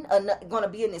woman gonna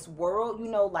be in this world,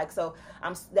 so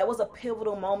that was a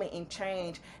pivotal moment in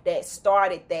change that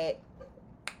started that.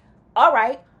 All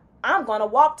right, I'm gonna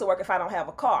walk to work if I don't have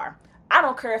a car. I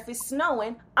don't care if it's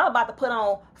snowing. I'm about to put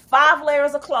on 5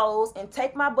 layers of clothes and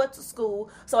take my butt to school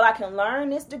so that I can learn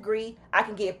this degree. I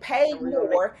can get paid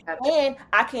more, and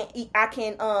I can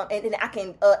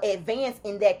advance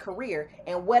in that career.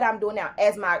 And what I'm doing now,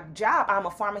 as my job, I'm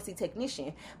a pharmacy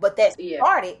technician. But that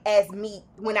started as me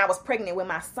when I was pregnant with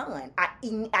my son. I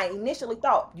initially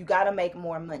thought, you got to make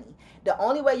more money. The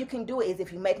only way you can do it is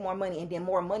if you make more money, and then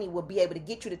more money will be able to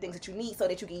get you the things that you need so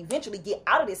that you can eventually get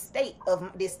out of this state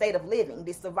of living,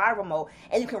 this survival mode,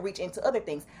 and you can reach into other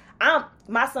things.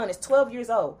 My son is 12 years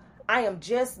old. I am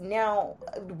just now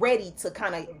ready to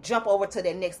kind of jump over to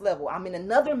that next level. I'm in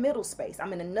another middle space.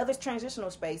 I'm in another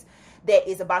transitional space that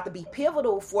is about to be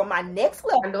pivotal for my next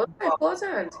level. And those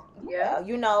are important.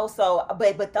 Yeah. So,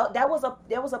 but that was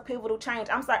a pivotal change.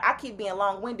 I'm sorry, I keep being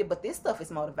long-winded, but this stuff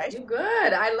is motivation. You're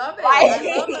good. I love it. I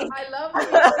love it. I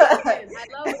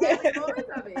love every moment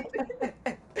of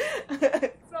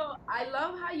it. So I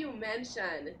love how you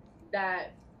mentioned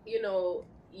that,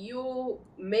 you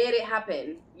made it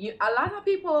happen. A lot of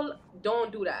people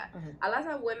don't do that. Mm-hmm.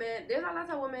 There's a lot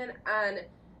of women, and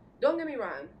don't get me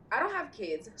wrong, I don't have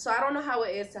kids, so I don't know how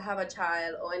it is to have a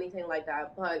child or anything like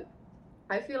that, but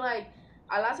I feel like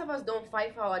a lot of us don't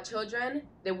fight for our children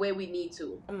the way we need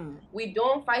to. We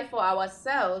don't fight for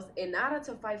ourselves in order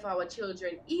to fight for our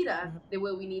children either the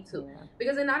way we need to.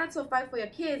 Because in order to fight for your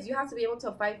kids, you have to be able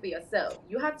to fight for yourself.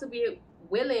 You have to be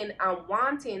willing and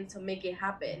wanting to make it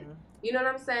happen. You know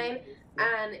what I'm saying?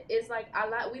 And it's like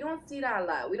we don't see that a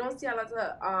lot. We don't see a lot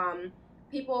of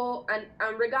people, and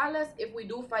regardless if we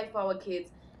do fight for our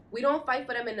kids, we don't fight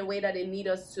for them in the way that they need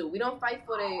us to. We don't fight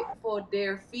for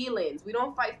their feelings. We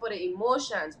don't fight for the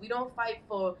emotions. We don't fight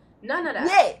for none of that.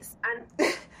 Yes.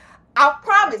 And I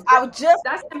promise. I was just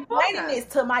explaining this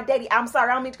to my daddy. I'm sorry,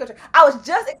 I don't mean to cut you. I was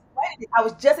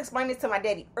just explaining this to my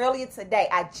daddy earlier today.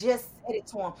 I just said it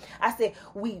to him. I said,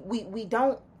 we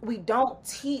don't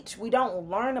teach, we don't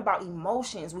learn about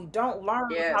emotions. We don't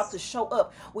learn how to show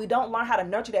up. We don't learn how to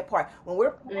nurture that part. When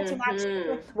we're parenting our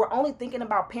children, we're only thinking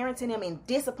about parenting them in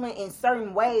discipline in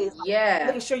certain ways.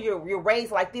 Making sure you're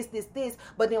raised like this.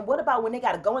 But then what about when they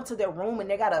got to go into their room and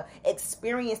they got to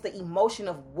experience the emotion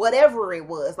of whatever it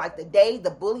was, like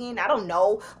the bullying, I don't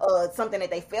know, something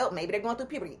that they felt. Maybe they're going through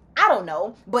puberty. I don't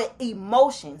know. But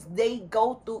emotions, they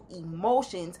go through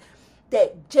emotions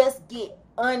that just get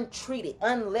untreated,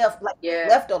 unleft, like Yeah.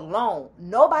 left alone.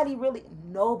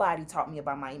 Nobody taught me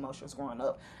about my emotions growing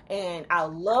up. And I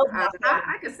love I, my I, family.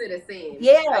 I could say the same. I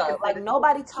Yeah, could say like the same.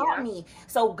 nobody taught Yeah. me.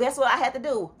 So guess what I had to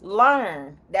do?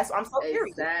 Learn. That's I'm so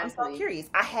curious. I'm so Exactly. curious.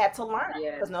 I had to learn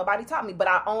Yeah. because nobody taught me, but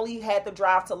I only had the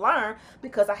drive to learn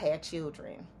because I had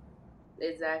children.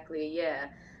 Exactly, yeah.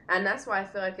 And that's why I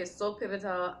feel like it's so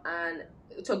pivotal and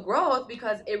to growth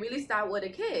because it really starts with the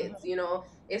kids, Mhm. you know.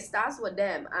 It starts with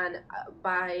them and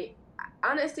by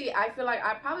honestly, I feel like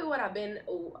I probably would have been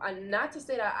not to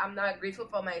say that I'm not grateful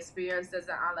for my experiences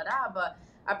and all of that, but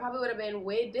I probably would have been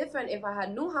way different if I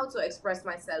had knew how to express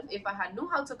myself, if I had knew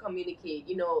how to communicate,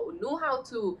 you know, knew how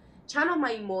to channel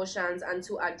my emotions and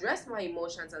to address my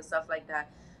emotions and stuff like that.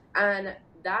 And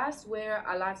that's where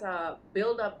a lot of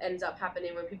buildup ends up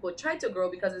happening when people try to grow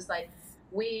because it's like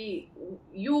we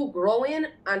you growing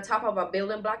on top of a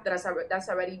building block that's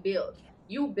already built.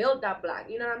 You build that block,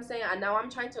 you know what I'm saying? And now I'm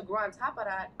trying to grow on top of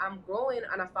that. I'm growing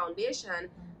on a foundation,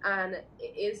 and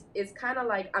it's kind of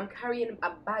like I'm carrying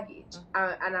a baggage,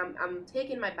 and I'm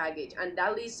taking my baggage, and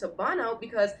that leads to burnout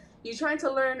because you're trying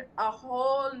to learn a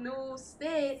whole new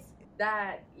state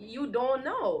that you don't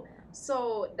know.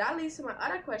 So that leads to my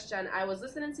other question. I was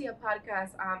listening to your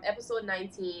podcast, episode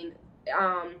 19,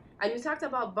 and you talked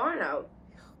about burnout.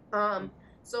 Um,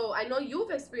 so I know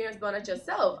you've experienced burnout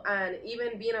yourself, and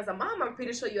even being as a mom, I'm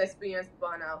pretty sure you experienced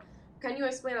burnout. Can you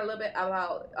explain a little bit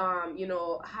about, you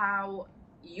know, how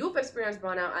you've experienced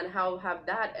burnout and how have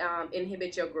that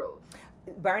inhibit your growth?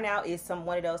 Burnout is some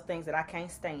one of those things that I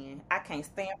can't stand. I can't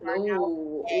stand burnout.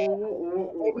 Ooh, ooh, And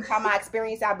ooh, every ooh. time I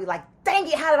experience it, I'll be like, dang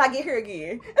it, how did I get here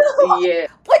again? Yeah.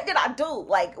 What did I do?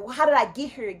 Like, how did I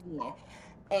get here again?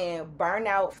 And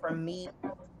burnout for me,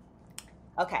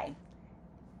 okay,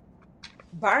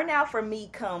 burnout for me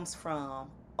comes from,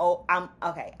 oh, I'm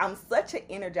okay, I'm such an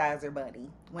energizer bunny.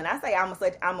 When I say I am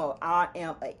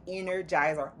an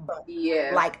energizer bunny.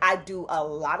 Yeah. Like I do a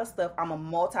lot of stuff. I'm a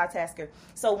multitasker.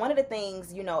 So one of the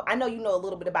things, I know you know a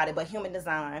little bit about it, but human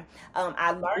design.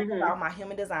 I learned Mm-hmm. about my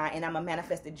human design, and I'm a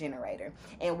manifested generator.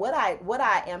 And what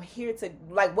I am here to,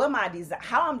 like, what my design,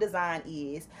 how I'm designed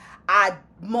is, I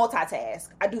multitask.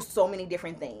 I do so many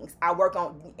different things. I work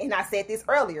on, and I said this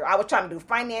earlier, I was trying to do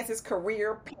finances,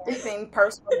 career, parenting,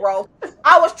 personal growth.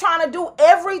 I was trying to do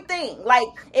everything like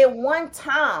at one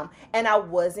time, and I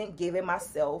wasn't giving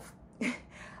myself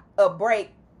a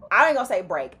break. I ain't gonna say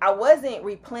break. I wasn't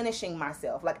replenishing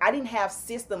myself. Like I didn't have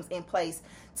systems in place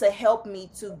to help me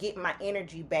to get my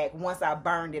energy back once I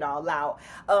burned it all out.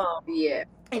 Yeah.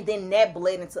 And then that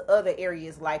bled into other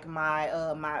areas like my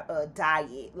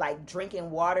diet. Like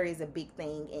drinking water is a big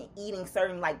thing, and eating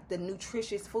certain, like the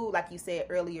nutritious food, like you said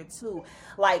earlier too.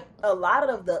 Like a lot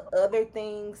of the other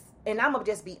things, and I'm gonna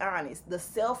just be honest, the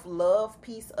self-love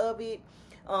piece of it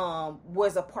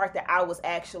was a part that I was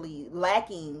actually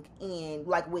lacking in,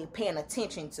 like with paying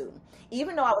attention to.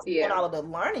 Even though I was doing Yeah. all of the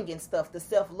learning and stuff, the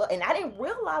self love, and I didn't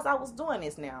realize I was doing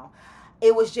this now.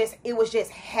 It was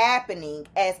just happening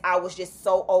as I was just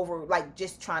so over, like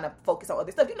just trying to focus on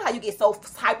other stuff. You know how you get so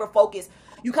hyper focused,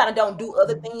 you kind of don't do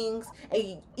other things,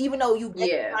 and even though you get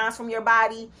Yeah. signs from your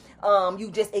body, you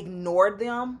just ignore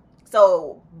them.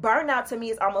 So burnout to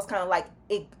me is almost kind of like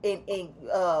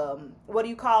what do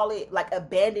you call it? Like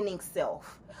abandoning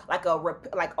self. Like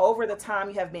over the time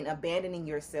you have been abandoning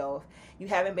yourself. You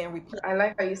haven't been I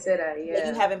like how you said that. you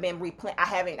Yeah. haven't been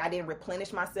I didn't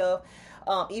replenish myself.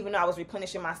 Even though I was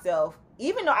replenishing myself,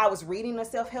 even though I was reading the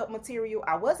self-help material,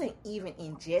 I wasn't even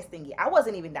ingesting it. I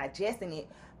wasn't even digesting it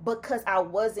because I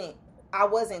wasn't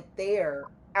there.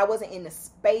 I wasn't in the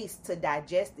space to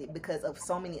digest it because of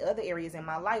so many other areas in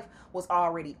my life was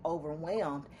already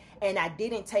overwhelmed, and I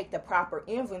didn't take the proper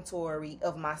inventory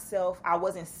of myself. I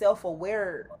wasn't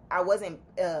self-aware. I wasn't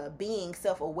being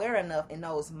self-aware enough in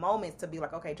those moments to be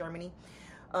like, okay, Germany,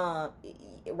 uh,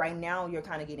 right now you're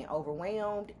kind of getting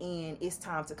overwhelmed, and it's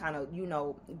time to kind of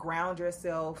ground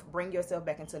yourself, bring yourself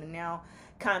back into the now,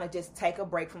 kind of just take a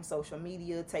break from social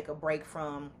media, take a break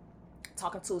from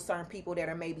talking to certain people that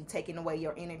are maybe taking away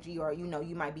your energy, or you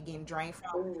might be getting drained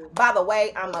from. Ooh. By the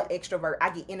way, I'm an extrovert. I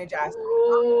get energized from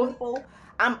Ooh. people.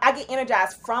 I get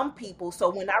energized from people. So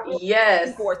when I really feel Yes.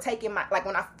 people are taking my, like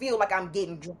when I feel like I'm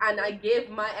getting And I give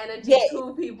my energy yes,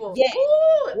 to people. yes.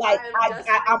 Ooh, Like I am just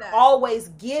like I'm that. always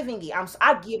giving it.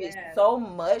 I give it Yes. so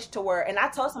much to where, and I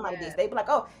told somebody this. Yes. They be like,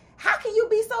 "Oh, how can you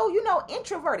be so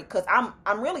introverted?" Because I'm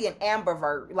really an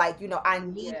ambivert. Like I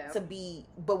need Yeah. to be,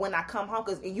 but when I come home,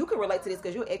 because and you can relate to this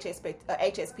because you're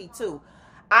HSP too.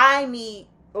 I need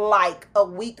like a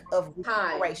week of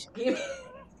Time. recuperation. Give me,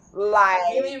 Like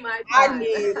give me my I time.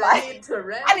 need I like need to I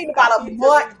rest. need I about a need to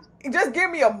month. just give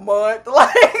me a month.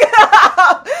 Like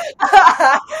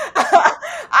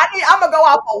I'm gonna go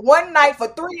out for one night for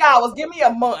 3 hours. Give me a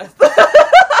month.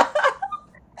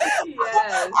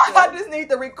 Yes. I just need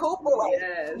to recuperate.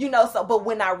 Yes. So but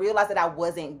when I realized that I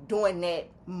wasn't doing that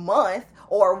month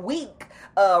or week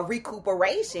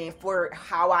recuperation for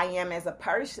how I am as a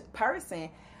person,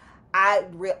 I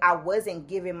wasn't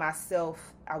giving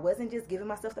myself, I wasn't just giving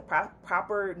myself the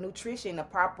proper nutrition, the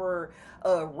proper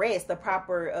rest, the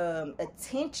proper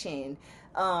attention.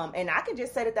 And I can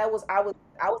just say that I was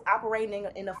operating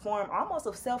in a form almost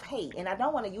of self hate, and I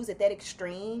don't want to use it that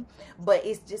extreme, but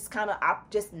it's just kind of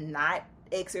just not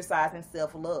exercising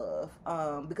self love,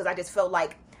 because I just felt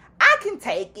like I can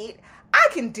take it. I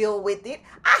can deal with it.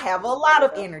 I have a lot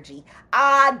of Yeah. energy.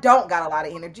 I don't got a lot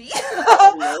of energy.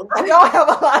 No. I don't have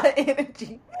a lot of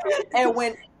energy. And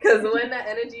when Because when that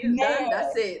energy is done, man,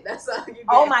 that's it. That's all you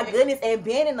oh my get. goodness, and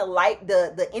being in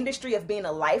the industry of being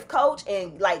a life coach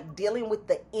and like dealing with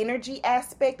the energy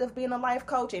aspect of being a life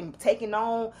coach and taking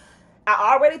on,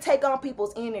 I already take on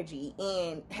people's energy,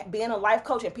 and being a life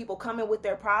coach and people coming with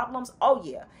their problems. Oh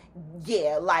yeah,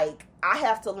 yeah. Like I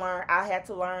have to learn. I had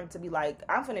to learn to be like,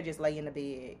 I'm finna just lay in the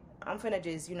bed. I'm finna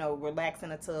just relax in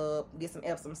the tub, get some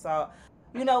Epsom salt.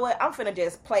 You know what? I'm finna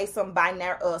just play some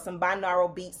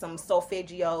binaural beats, some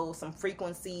solfeggio, some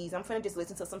frequencies. I'm finna just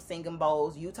listen to some singing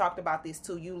bowls. You talked about this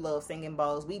too. You love singing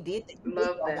bowls. You did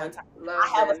Love that one them. time. Love I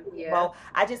have a them. singing Yeah. bowl.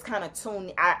 I just kind of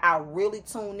tune. I really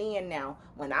tune in now.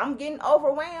 When I'm getting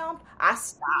overwhelmed, I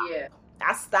stop. Yeah.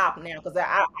 I stop now because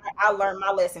I learned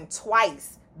my lesson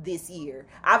twice this year.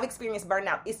 I've experienced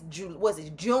burnout. It's June. Was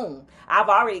it June? I've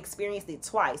already experienced it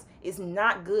twice. It's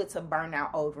not good to burn out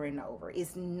over and over.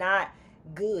 It's not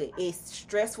good. It's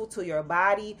stressful to your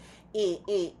body.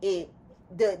 It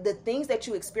the things that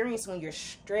you experience when you're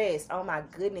stressed, oh my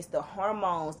goodness, the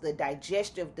hormones, the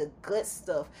digestive, the gut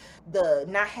stuff, the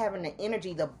not having the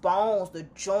energy, the bones, the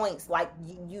joints, like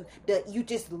you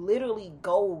just literally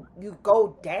go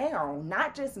down,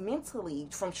 not just mentally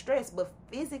from stress, but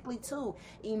physically too,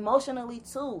 emotionally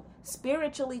too,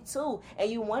 spiritually too.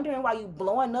 And you wondering why you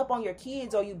blowing up on your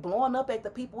kids or you blowing up at the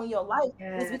people in your life.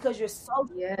 It's Yes. because you're so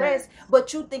Yes. stressed,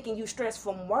 but you thinking you stressed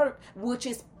from work, which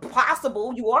is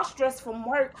possible. You are stressed from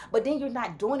work, but then you're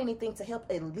not doing anything to help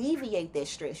alleviate that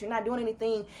stress. You're not doing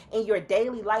anything in your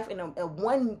daily life in a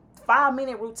 1 5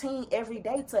 minute routine every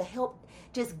day to help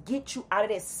just get you out of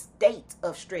that state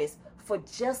of stress for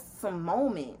just some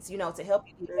moments, to help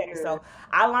you get better. Hmm. So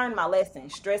I learned my lesson.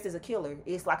 Stress is a killer.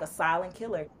 It's like a silent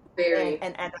killer. And Very.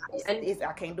 and, and And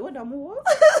I can't do it no more.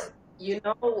 you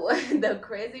know, the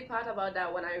crazy part about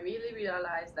that, when I really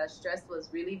realized that stress was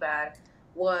really bad,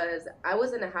 was I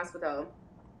was in a hospital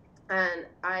and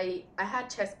I had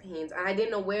chest pains and I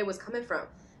didn't know where it was coming from.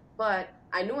 But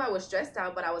I knew I was stressed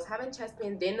out, but I was having chest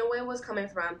pains, didn't know where it was coming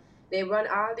from. They run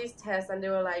all these tests and they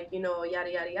were like,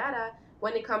 yada yada yada.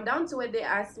 When it come down to it, they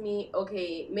asked me,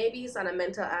 okay, maybe it's on a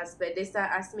mental aspect. They start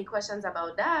asking me questions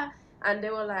about that, and they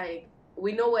were like,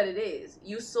 we know what it is.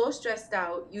 You so stressed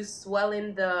out, you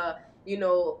swelling the,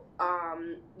 your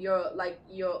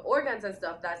organs and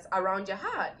stuff that's around your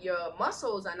heart, your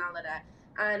muscles and all of that.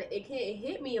 And it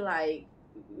hit me like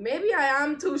maybe I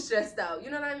am too stressed out.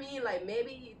 You know what I mean? Like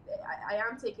maybe I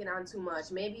am taking on too much.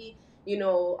 Maybe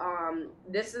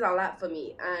this is a lot for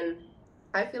me. And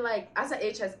I feel like as a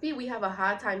HSP, we have a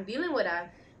hard time dealing with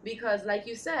that because, like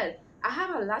you said, I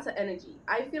have a lot of energy.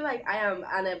 I feel like I am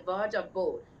on a verge of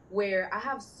both, where I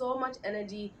have so much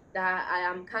energy that I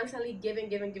am constantly giving,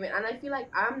 giving, giving, and I feel like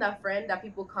I'm that friend that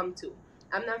people come to.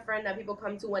 I'm that friend that people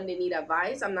come to when they need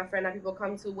advice. I'm that friend that people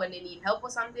come to when they need help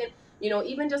with something.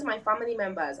 Even just my family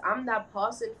members, I'm that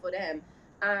person for them.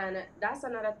 And that's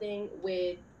another thing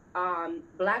with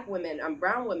black women and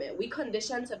brown women. We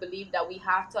conditioned to believe that we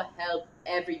have to help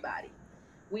everybody.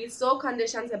 We so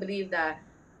conditioned to believe that,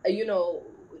 you know,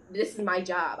 this is my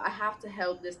job. I have to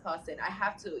help this person. I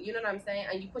have to, you know what I'm saying?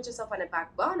 And you put yourself on a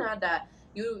back burner that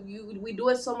we do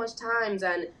it so much times,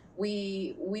 and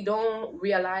we don't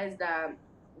realize that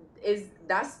is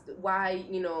that's why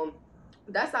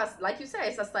that's us, like you say,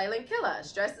 it's a silent killer.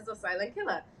 Stress is a silent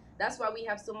killer. That's why we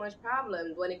have so much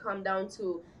problems when it comes down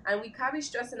to, and we carry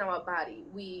stress in our body.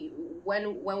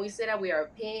 When we say that we are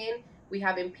pain, we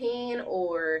having pain,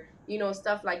 or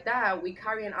stuff like that, we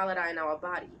carrying all of that in our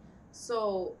body.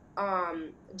 So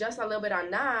just a little bit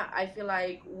on that, I feel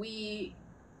like we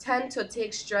tend to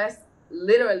take stress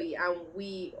literally and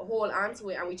we hold on to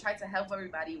it and we try to help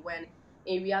everybody when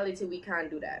in reality we can't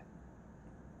do that.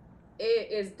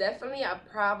 It is definitely a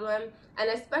problem, and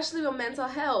especially with mental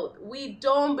health, we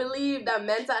don't believe that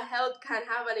mental health can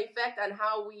have an effect on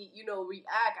how we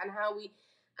react and how we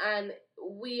And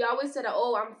we always say that,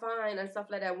 oh, I'm fine and stuff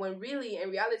like that, when really in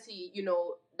reality,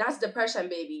 that's depression,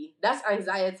 baby. That's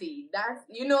anxiety. That's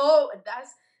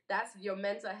your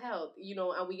mental health,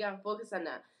 and we gotta focus on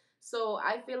that. So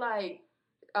I feel like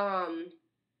um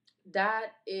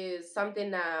that is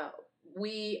something that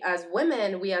we as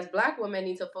women, we as black women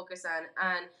need to focus on.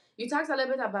 And you talked a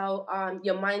little bit about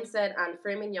your mindset and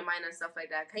framing your mind and stuff like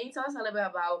that. Can you tell us a little bit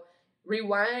about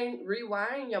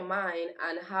rewiring your mind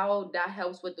and how that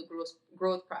helps with the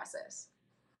growth process?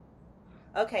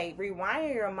 Okay,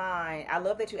 rewiring your mind. I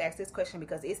love that you asked this question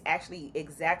because it's actually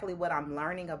exactly what I'm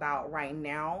learning about right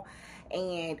now,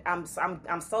 and I'm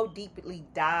so deeply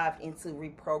dived into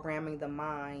reprogramming the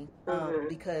mind, Mm-hmm.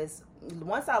 because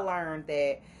once I learned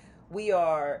that we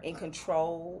are in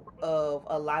control of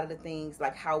a lot of the things,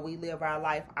 like how we live our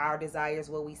life, our desires,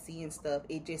 what we see and stuff,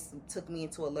 it just took me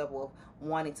into a level of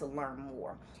wanting to learn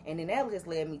more, and then that just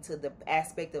led me to the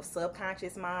aspect of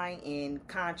subconscious mind and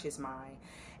conscious mind.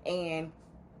 And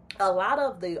a lot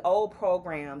of the old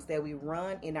programs that we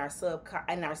run in our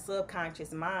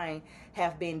subconscious mind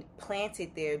have been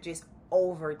planted there just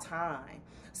over time.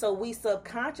 So we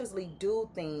subconsciously do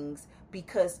things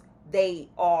because they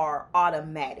are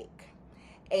automatic.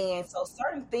 And so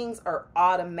certain things are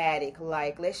automatic.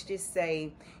 Like, let's just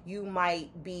say you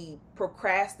might be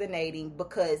procrastinating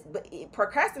because,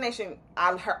 procrastination,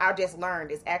 I just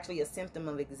learned, is actually a symptom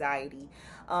of anxiety.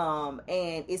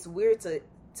 And it's weird to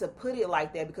put it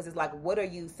like that, because it's like, what are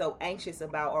you so anxious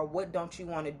about, or what don't you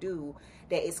want to do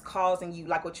that is causing you,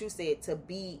 like what you said, to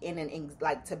be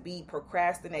like to be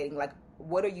procrastinating? Like,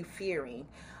 what are you fearing?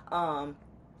 Um,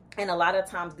 and a lot of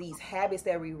times these habits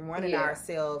that we run in Yeah.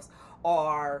 ourselves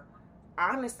are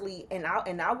honestly, and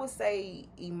I would say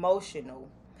emotional,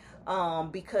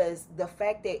 because the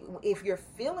fact that if you're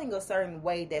feeling a certain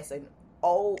way, that's an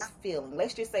old feeling,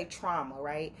 let's just say trauma,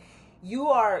 right? You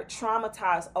are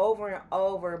traumatized over and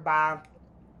over by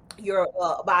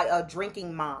a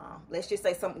drinking mom. Let's just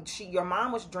say your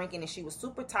mom was drinking and she was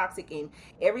super toxic, and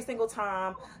every single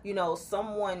time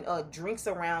someone drinks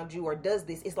around you or does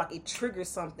this, it's like it triggers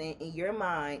something in your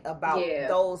mind about Yeah.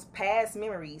 those past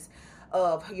memories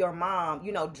of your mom,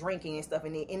 drinking and stuff,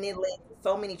 and it led to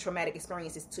so many traumatic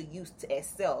experiences to you as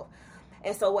self.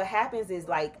 And so what happens is,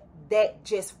 like, that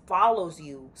just follows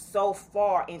you so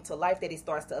far into life that it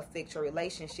starts to affect your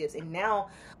relationships. And now,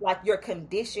 like, you're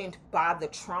conditioned by the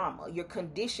trauma. You're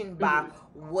conditioned by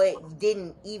Mm-hmm. what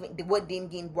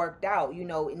didn't get worked out.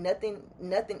 Nothing,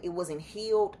 it wasn't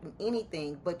healed,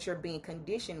 anything, but you're being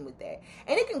conditioned with that.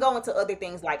 And it can go into other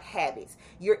things like habits.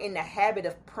 You're in the habit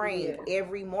of praying Yeah.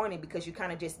 every morning because you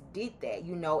kind of just did that,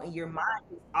 and your mind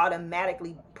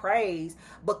automatically prays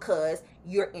because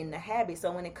you're in the habit.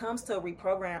 So when it comes to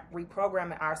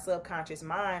reprogramming our subconscious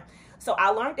mind, so I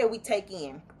learned that we take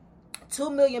in 2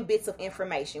 million bits of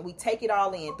information. We take it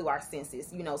all in through our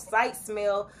senses, sight,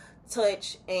 smell,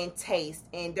 touch, and taste.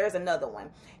 And there's another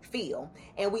one, feel.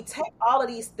 And we take all of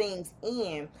these things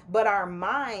in, but our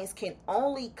minds can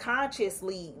only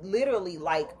consciously, literally,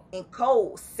 like,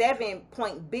 encode 7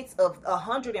 point bits of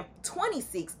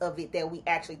 126 of it that we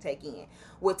actually take in.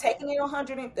 We're taking in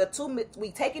 100 and the two.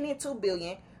 We taking in 2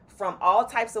 billion from all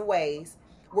types of ways.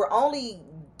 We're only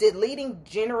deleting,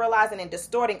 generalizing, and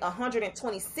distorting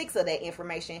 126 of that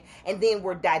information, and then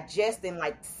we're digesting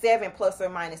like 7 plus or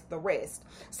minus the rest.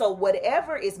 So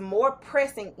whatever is more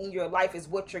pressing in your life is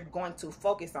what you're going to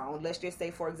focus on. Let's just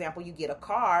say, for example, you get a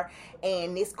car,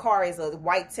 and this car is a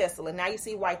white Tesla. Now you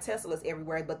see white Teslas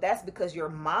everywhere, but that's because your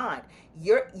mind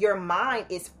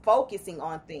is focusing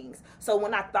on things. So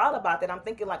when I thought about that, I'm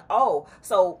thinking like, oh,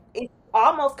 so it's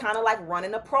almost kind of like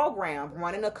running a program,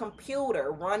 running a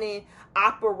computer, running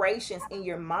operations in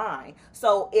your mind.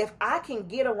 So if I can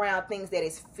get around things that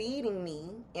is feeding me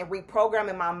and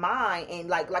reprogramming my mind, and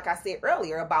like I said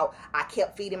earlier about, I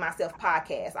kept feeding myself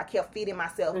podcasts, I kept feeding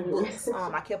myself books,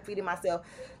 Mm-hmm. I kept feeding myself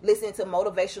listening to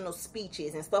motivational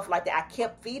speeches and stuff like that. I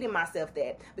kept feeding myself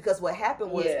that, because what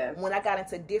happened was, Yeah. when I got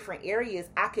into different areas,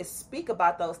 I could speak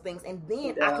about those things, and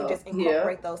then I can Duh. just Yeah.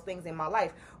 incorporate those things in my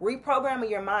life. Reprogramming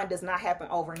your mind does not happen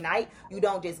overnight. You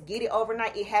don't just get it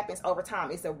overnight. It happens over time.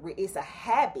 It's a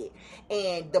habit,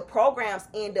 and the programs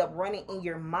end up running in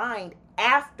your mind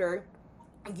after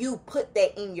you put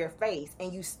that in your face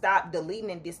and you stop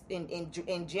deleting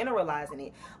and generalizing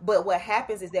it. But what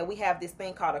happens is that we have this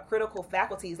thing called a critical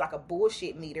faculty, is like a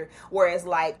bullshit meter, whereas,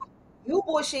 like, you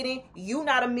bullshitting, you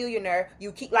not a millionaire.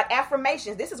 You keep, like,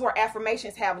 affirmations. This is where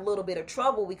affirmations have a little bit of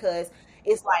trouble, because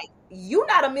it's like, you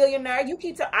not a millionaire. You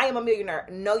keep I am a millionaire.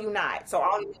 No, you not. So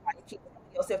I don't even know how you keep.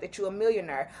 yourself that you're a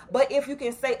millionaire. But if you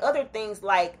can say other things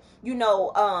like,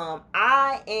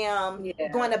 I am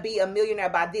going to be a millionaire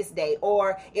by this day,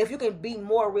 or if you can be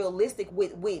more realistic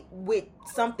with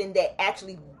something that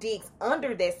actually digs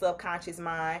under that subconscious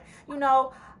mind,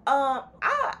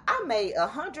 I made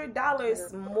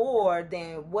 $100 more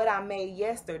than what I made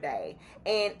yesterday,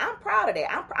 and I'm proud of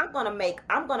that. I'm gonna make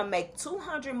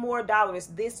 $200 more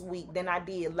this week than I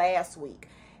did last week,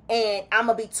 and I'm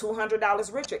gonna be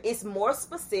 $200 richer. It's more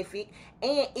specific,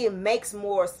 and it makes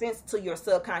more sense to your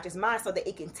subconscious mind so that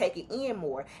it can take it in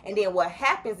more. And then what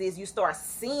happens is you start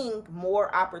seeing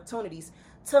more opportunities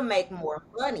to make more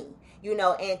money,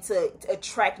 and to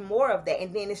attract more of that.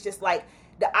 And then it's just like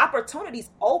the opportunities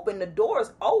open, the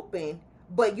doors open,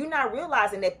 but you're not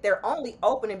realizing that they're only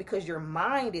opening because your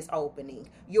mind is opening,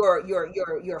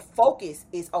 your focus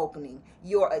is opening,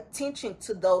 your attention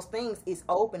to those things is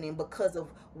opening because of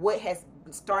what has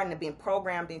starting to be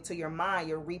programmed into your mind.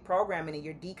 You're reprogramming and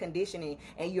you're deconditioning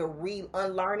and you're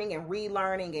unlearning and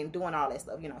relearning and doing all that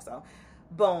stuff. So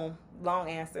boom, long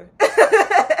answer.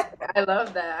 I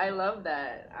love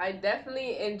that. I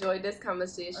definitely enjoyed this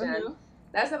conversation. Mm-hmm.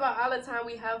 That's about all the time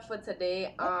we have for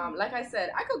today. Like I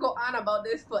said, I could go on about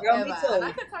this forever. Girl, me too. And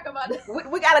I could talk about this.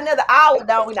 We got another hour,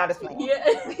 don't we? Not just playing. Yeah.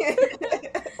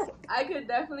 I could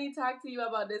definitely talk to you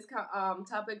about this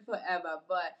topic forever.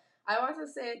 But I want to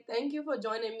say thank you for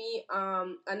joining me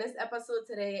on this episode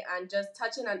today and just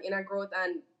touching on inner growth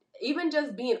and even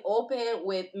just being open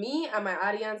with me and my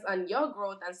audience on your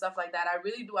growth and stuff like that. I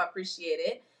really do appreciate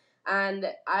it. And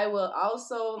I will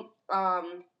also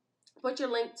put your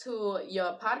link to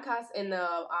your podcast in the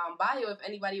bio if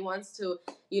anybody wants to,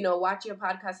 watch your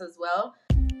podcast as well.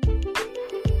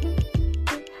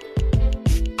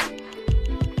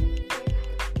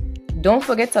 Don't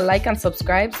forget to like and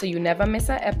subscribe so you never miss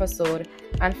an episode.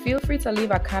 And feel free to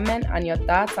leave a comment on your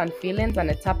thoughts and feelings on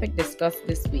the topic discussed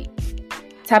this week.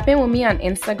 Tap in with me on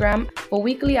Instagram for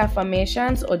weekly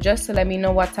affirmations or just to let me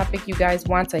know what topic you guys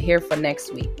want to hear for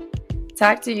next week.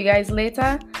 Talk to you guys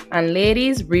later. And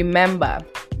ladies, remember,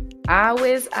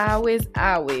 always, always,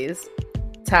 always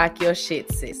talk your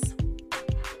shit, sis.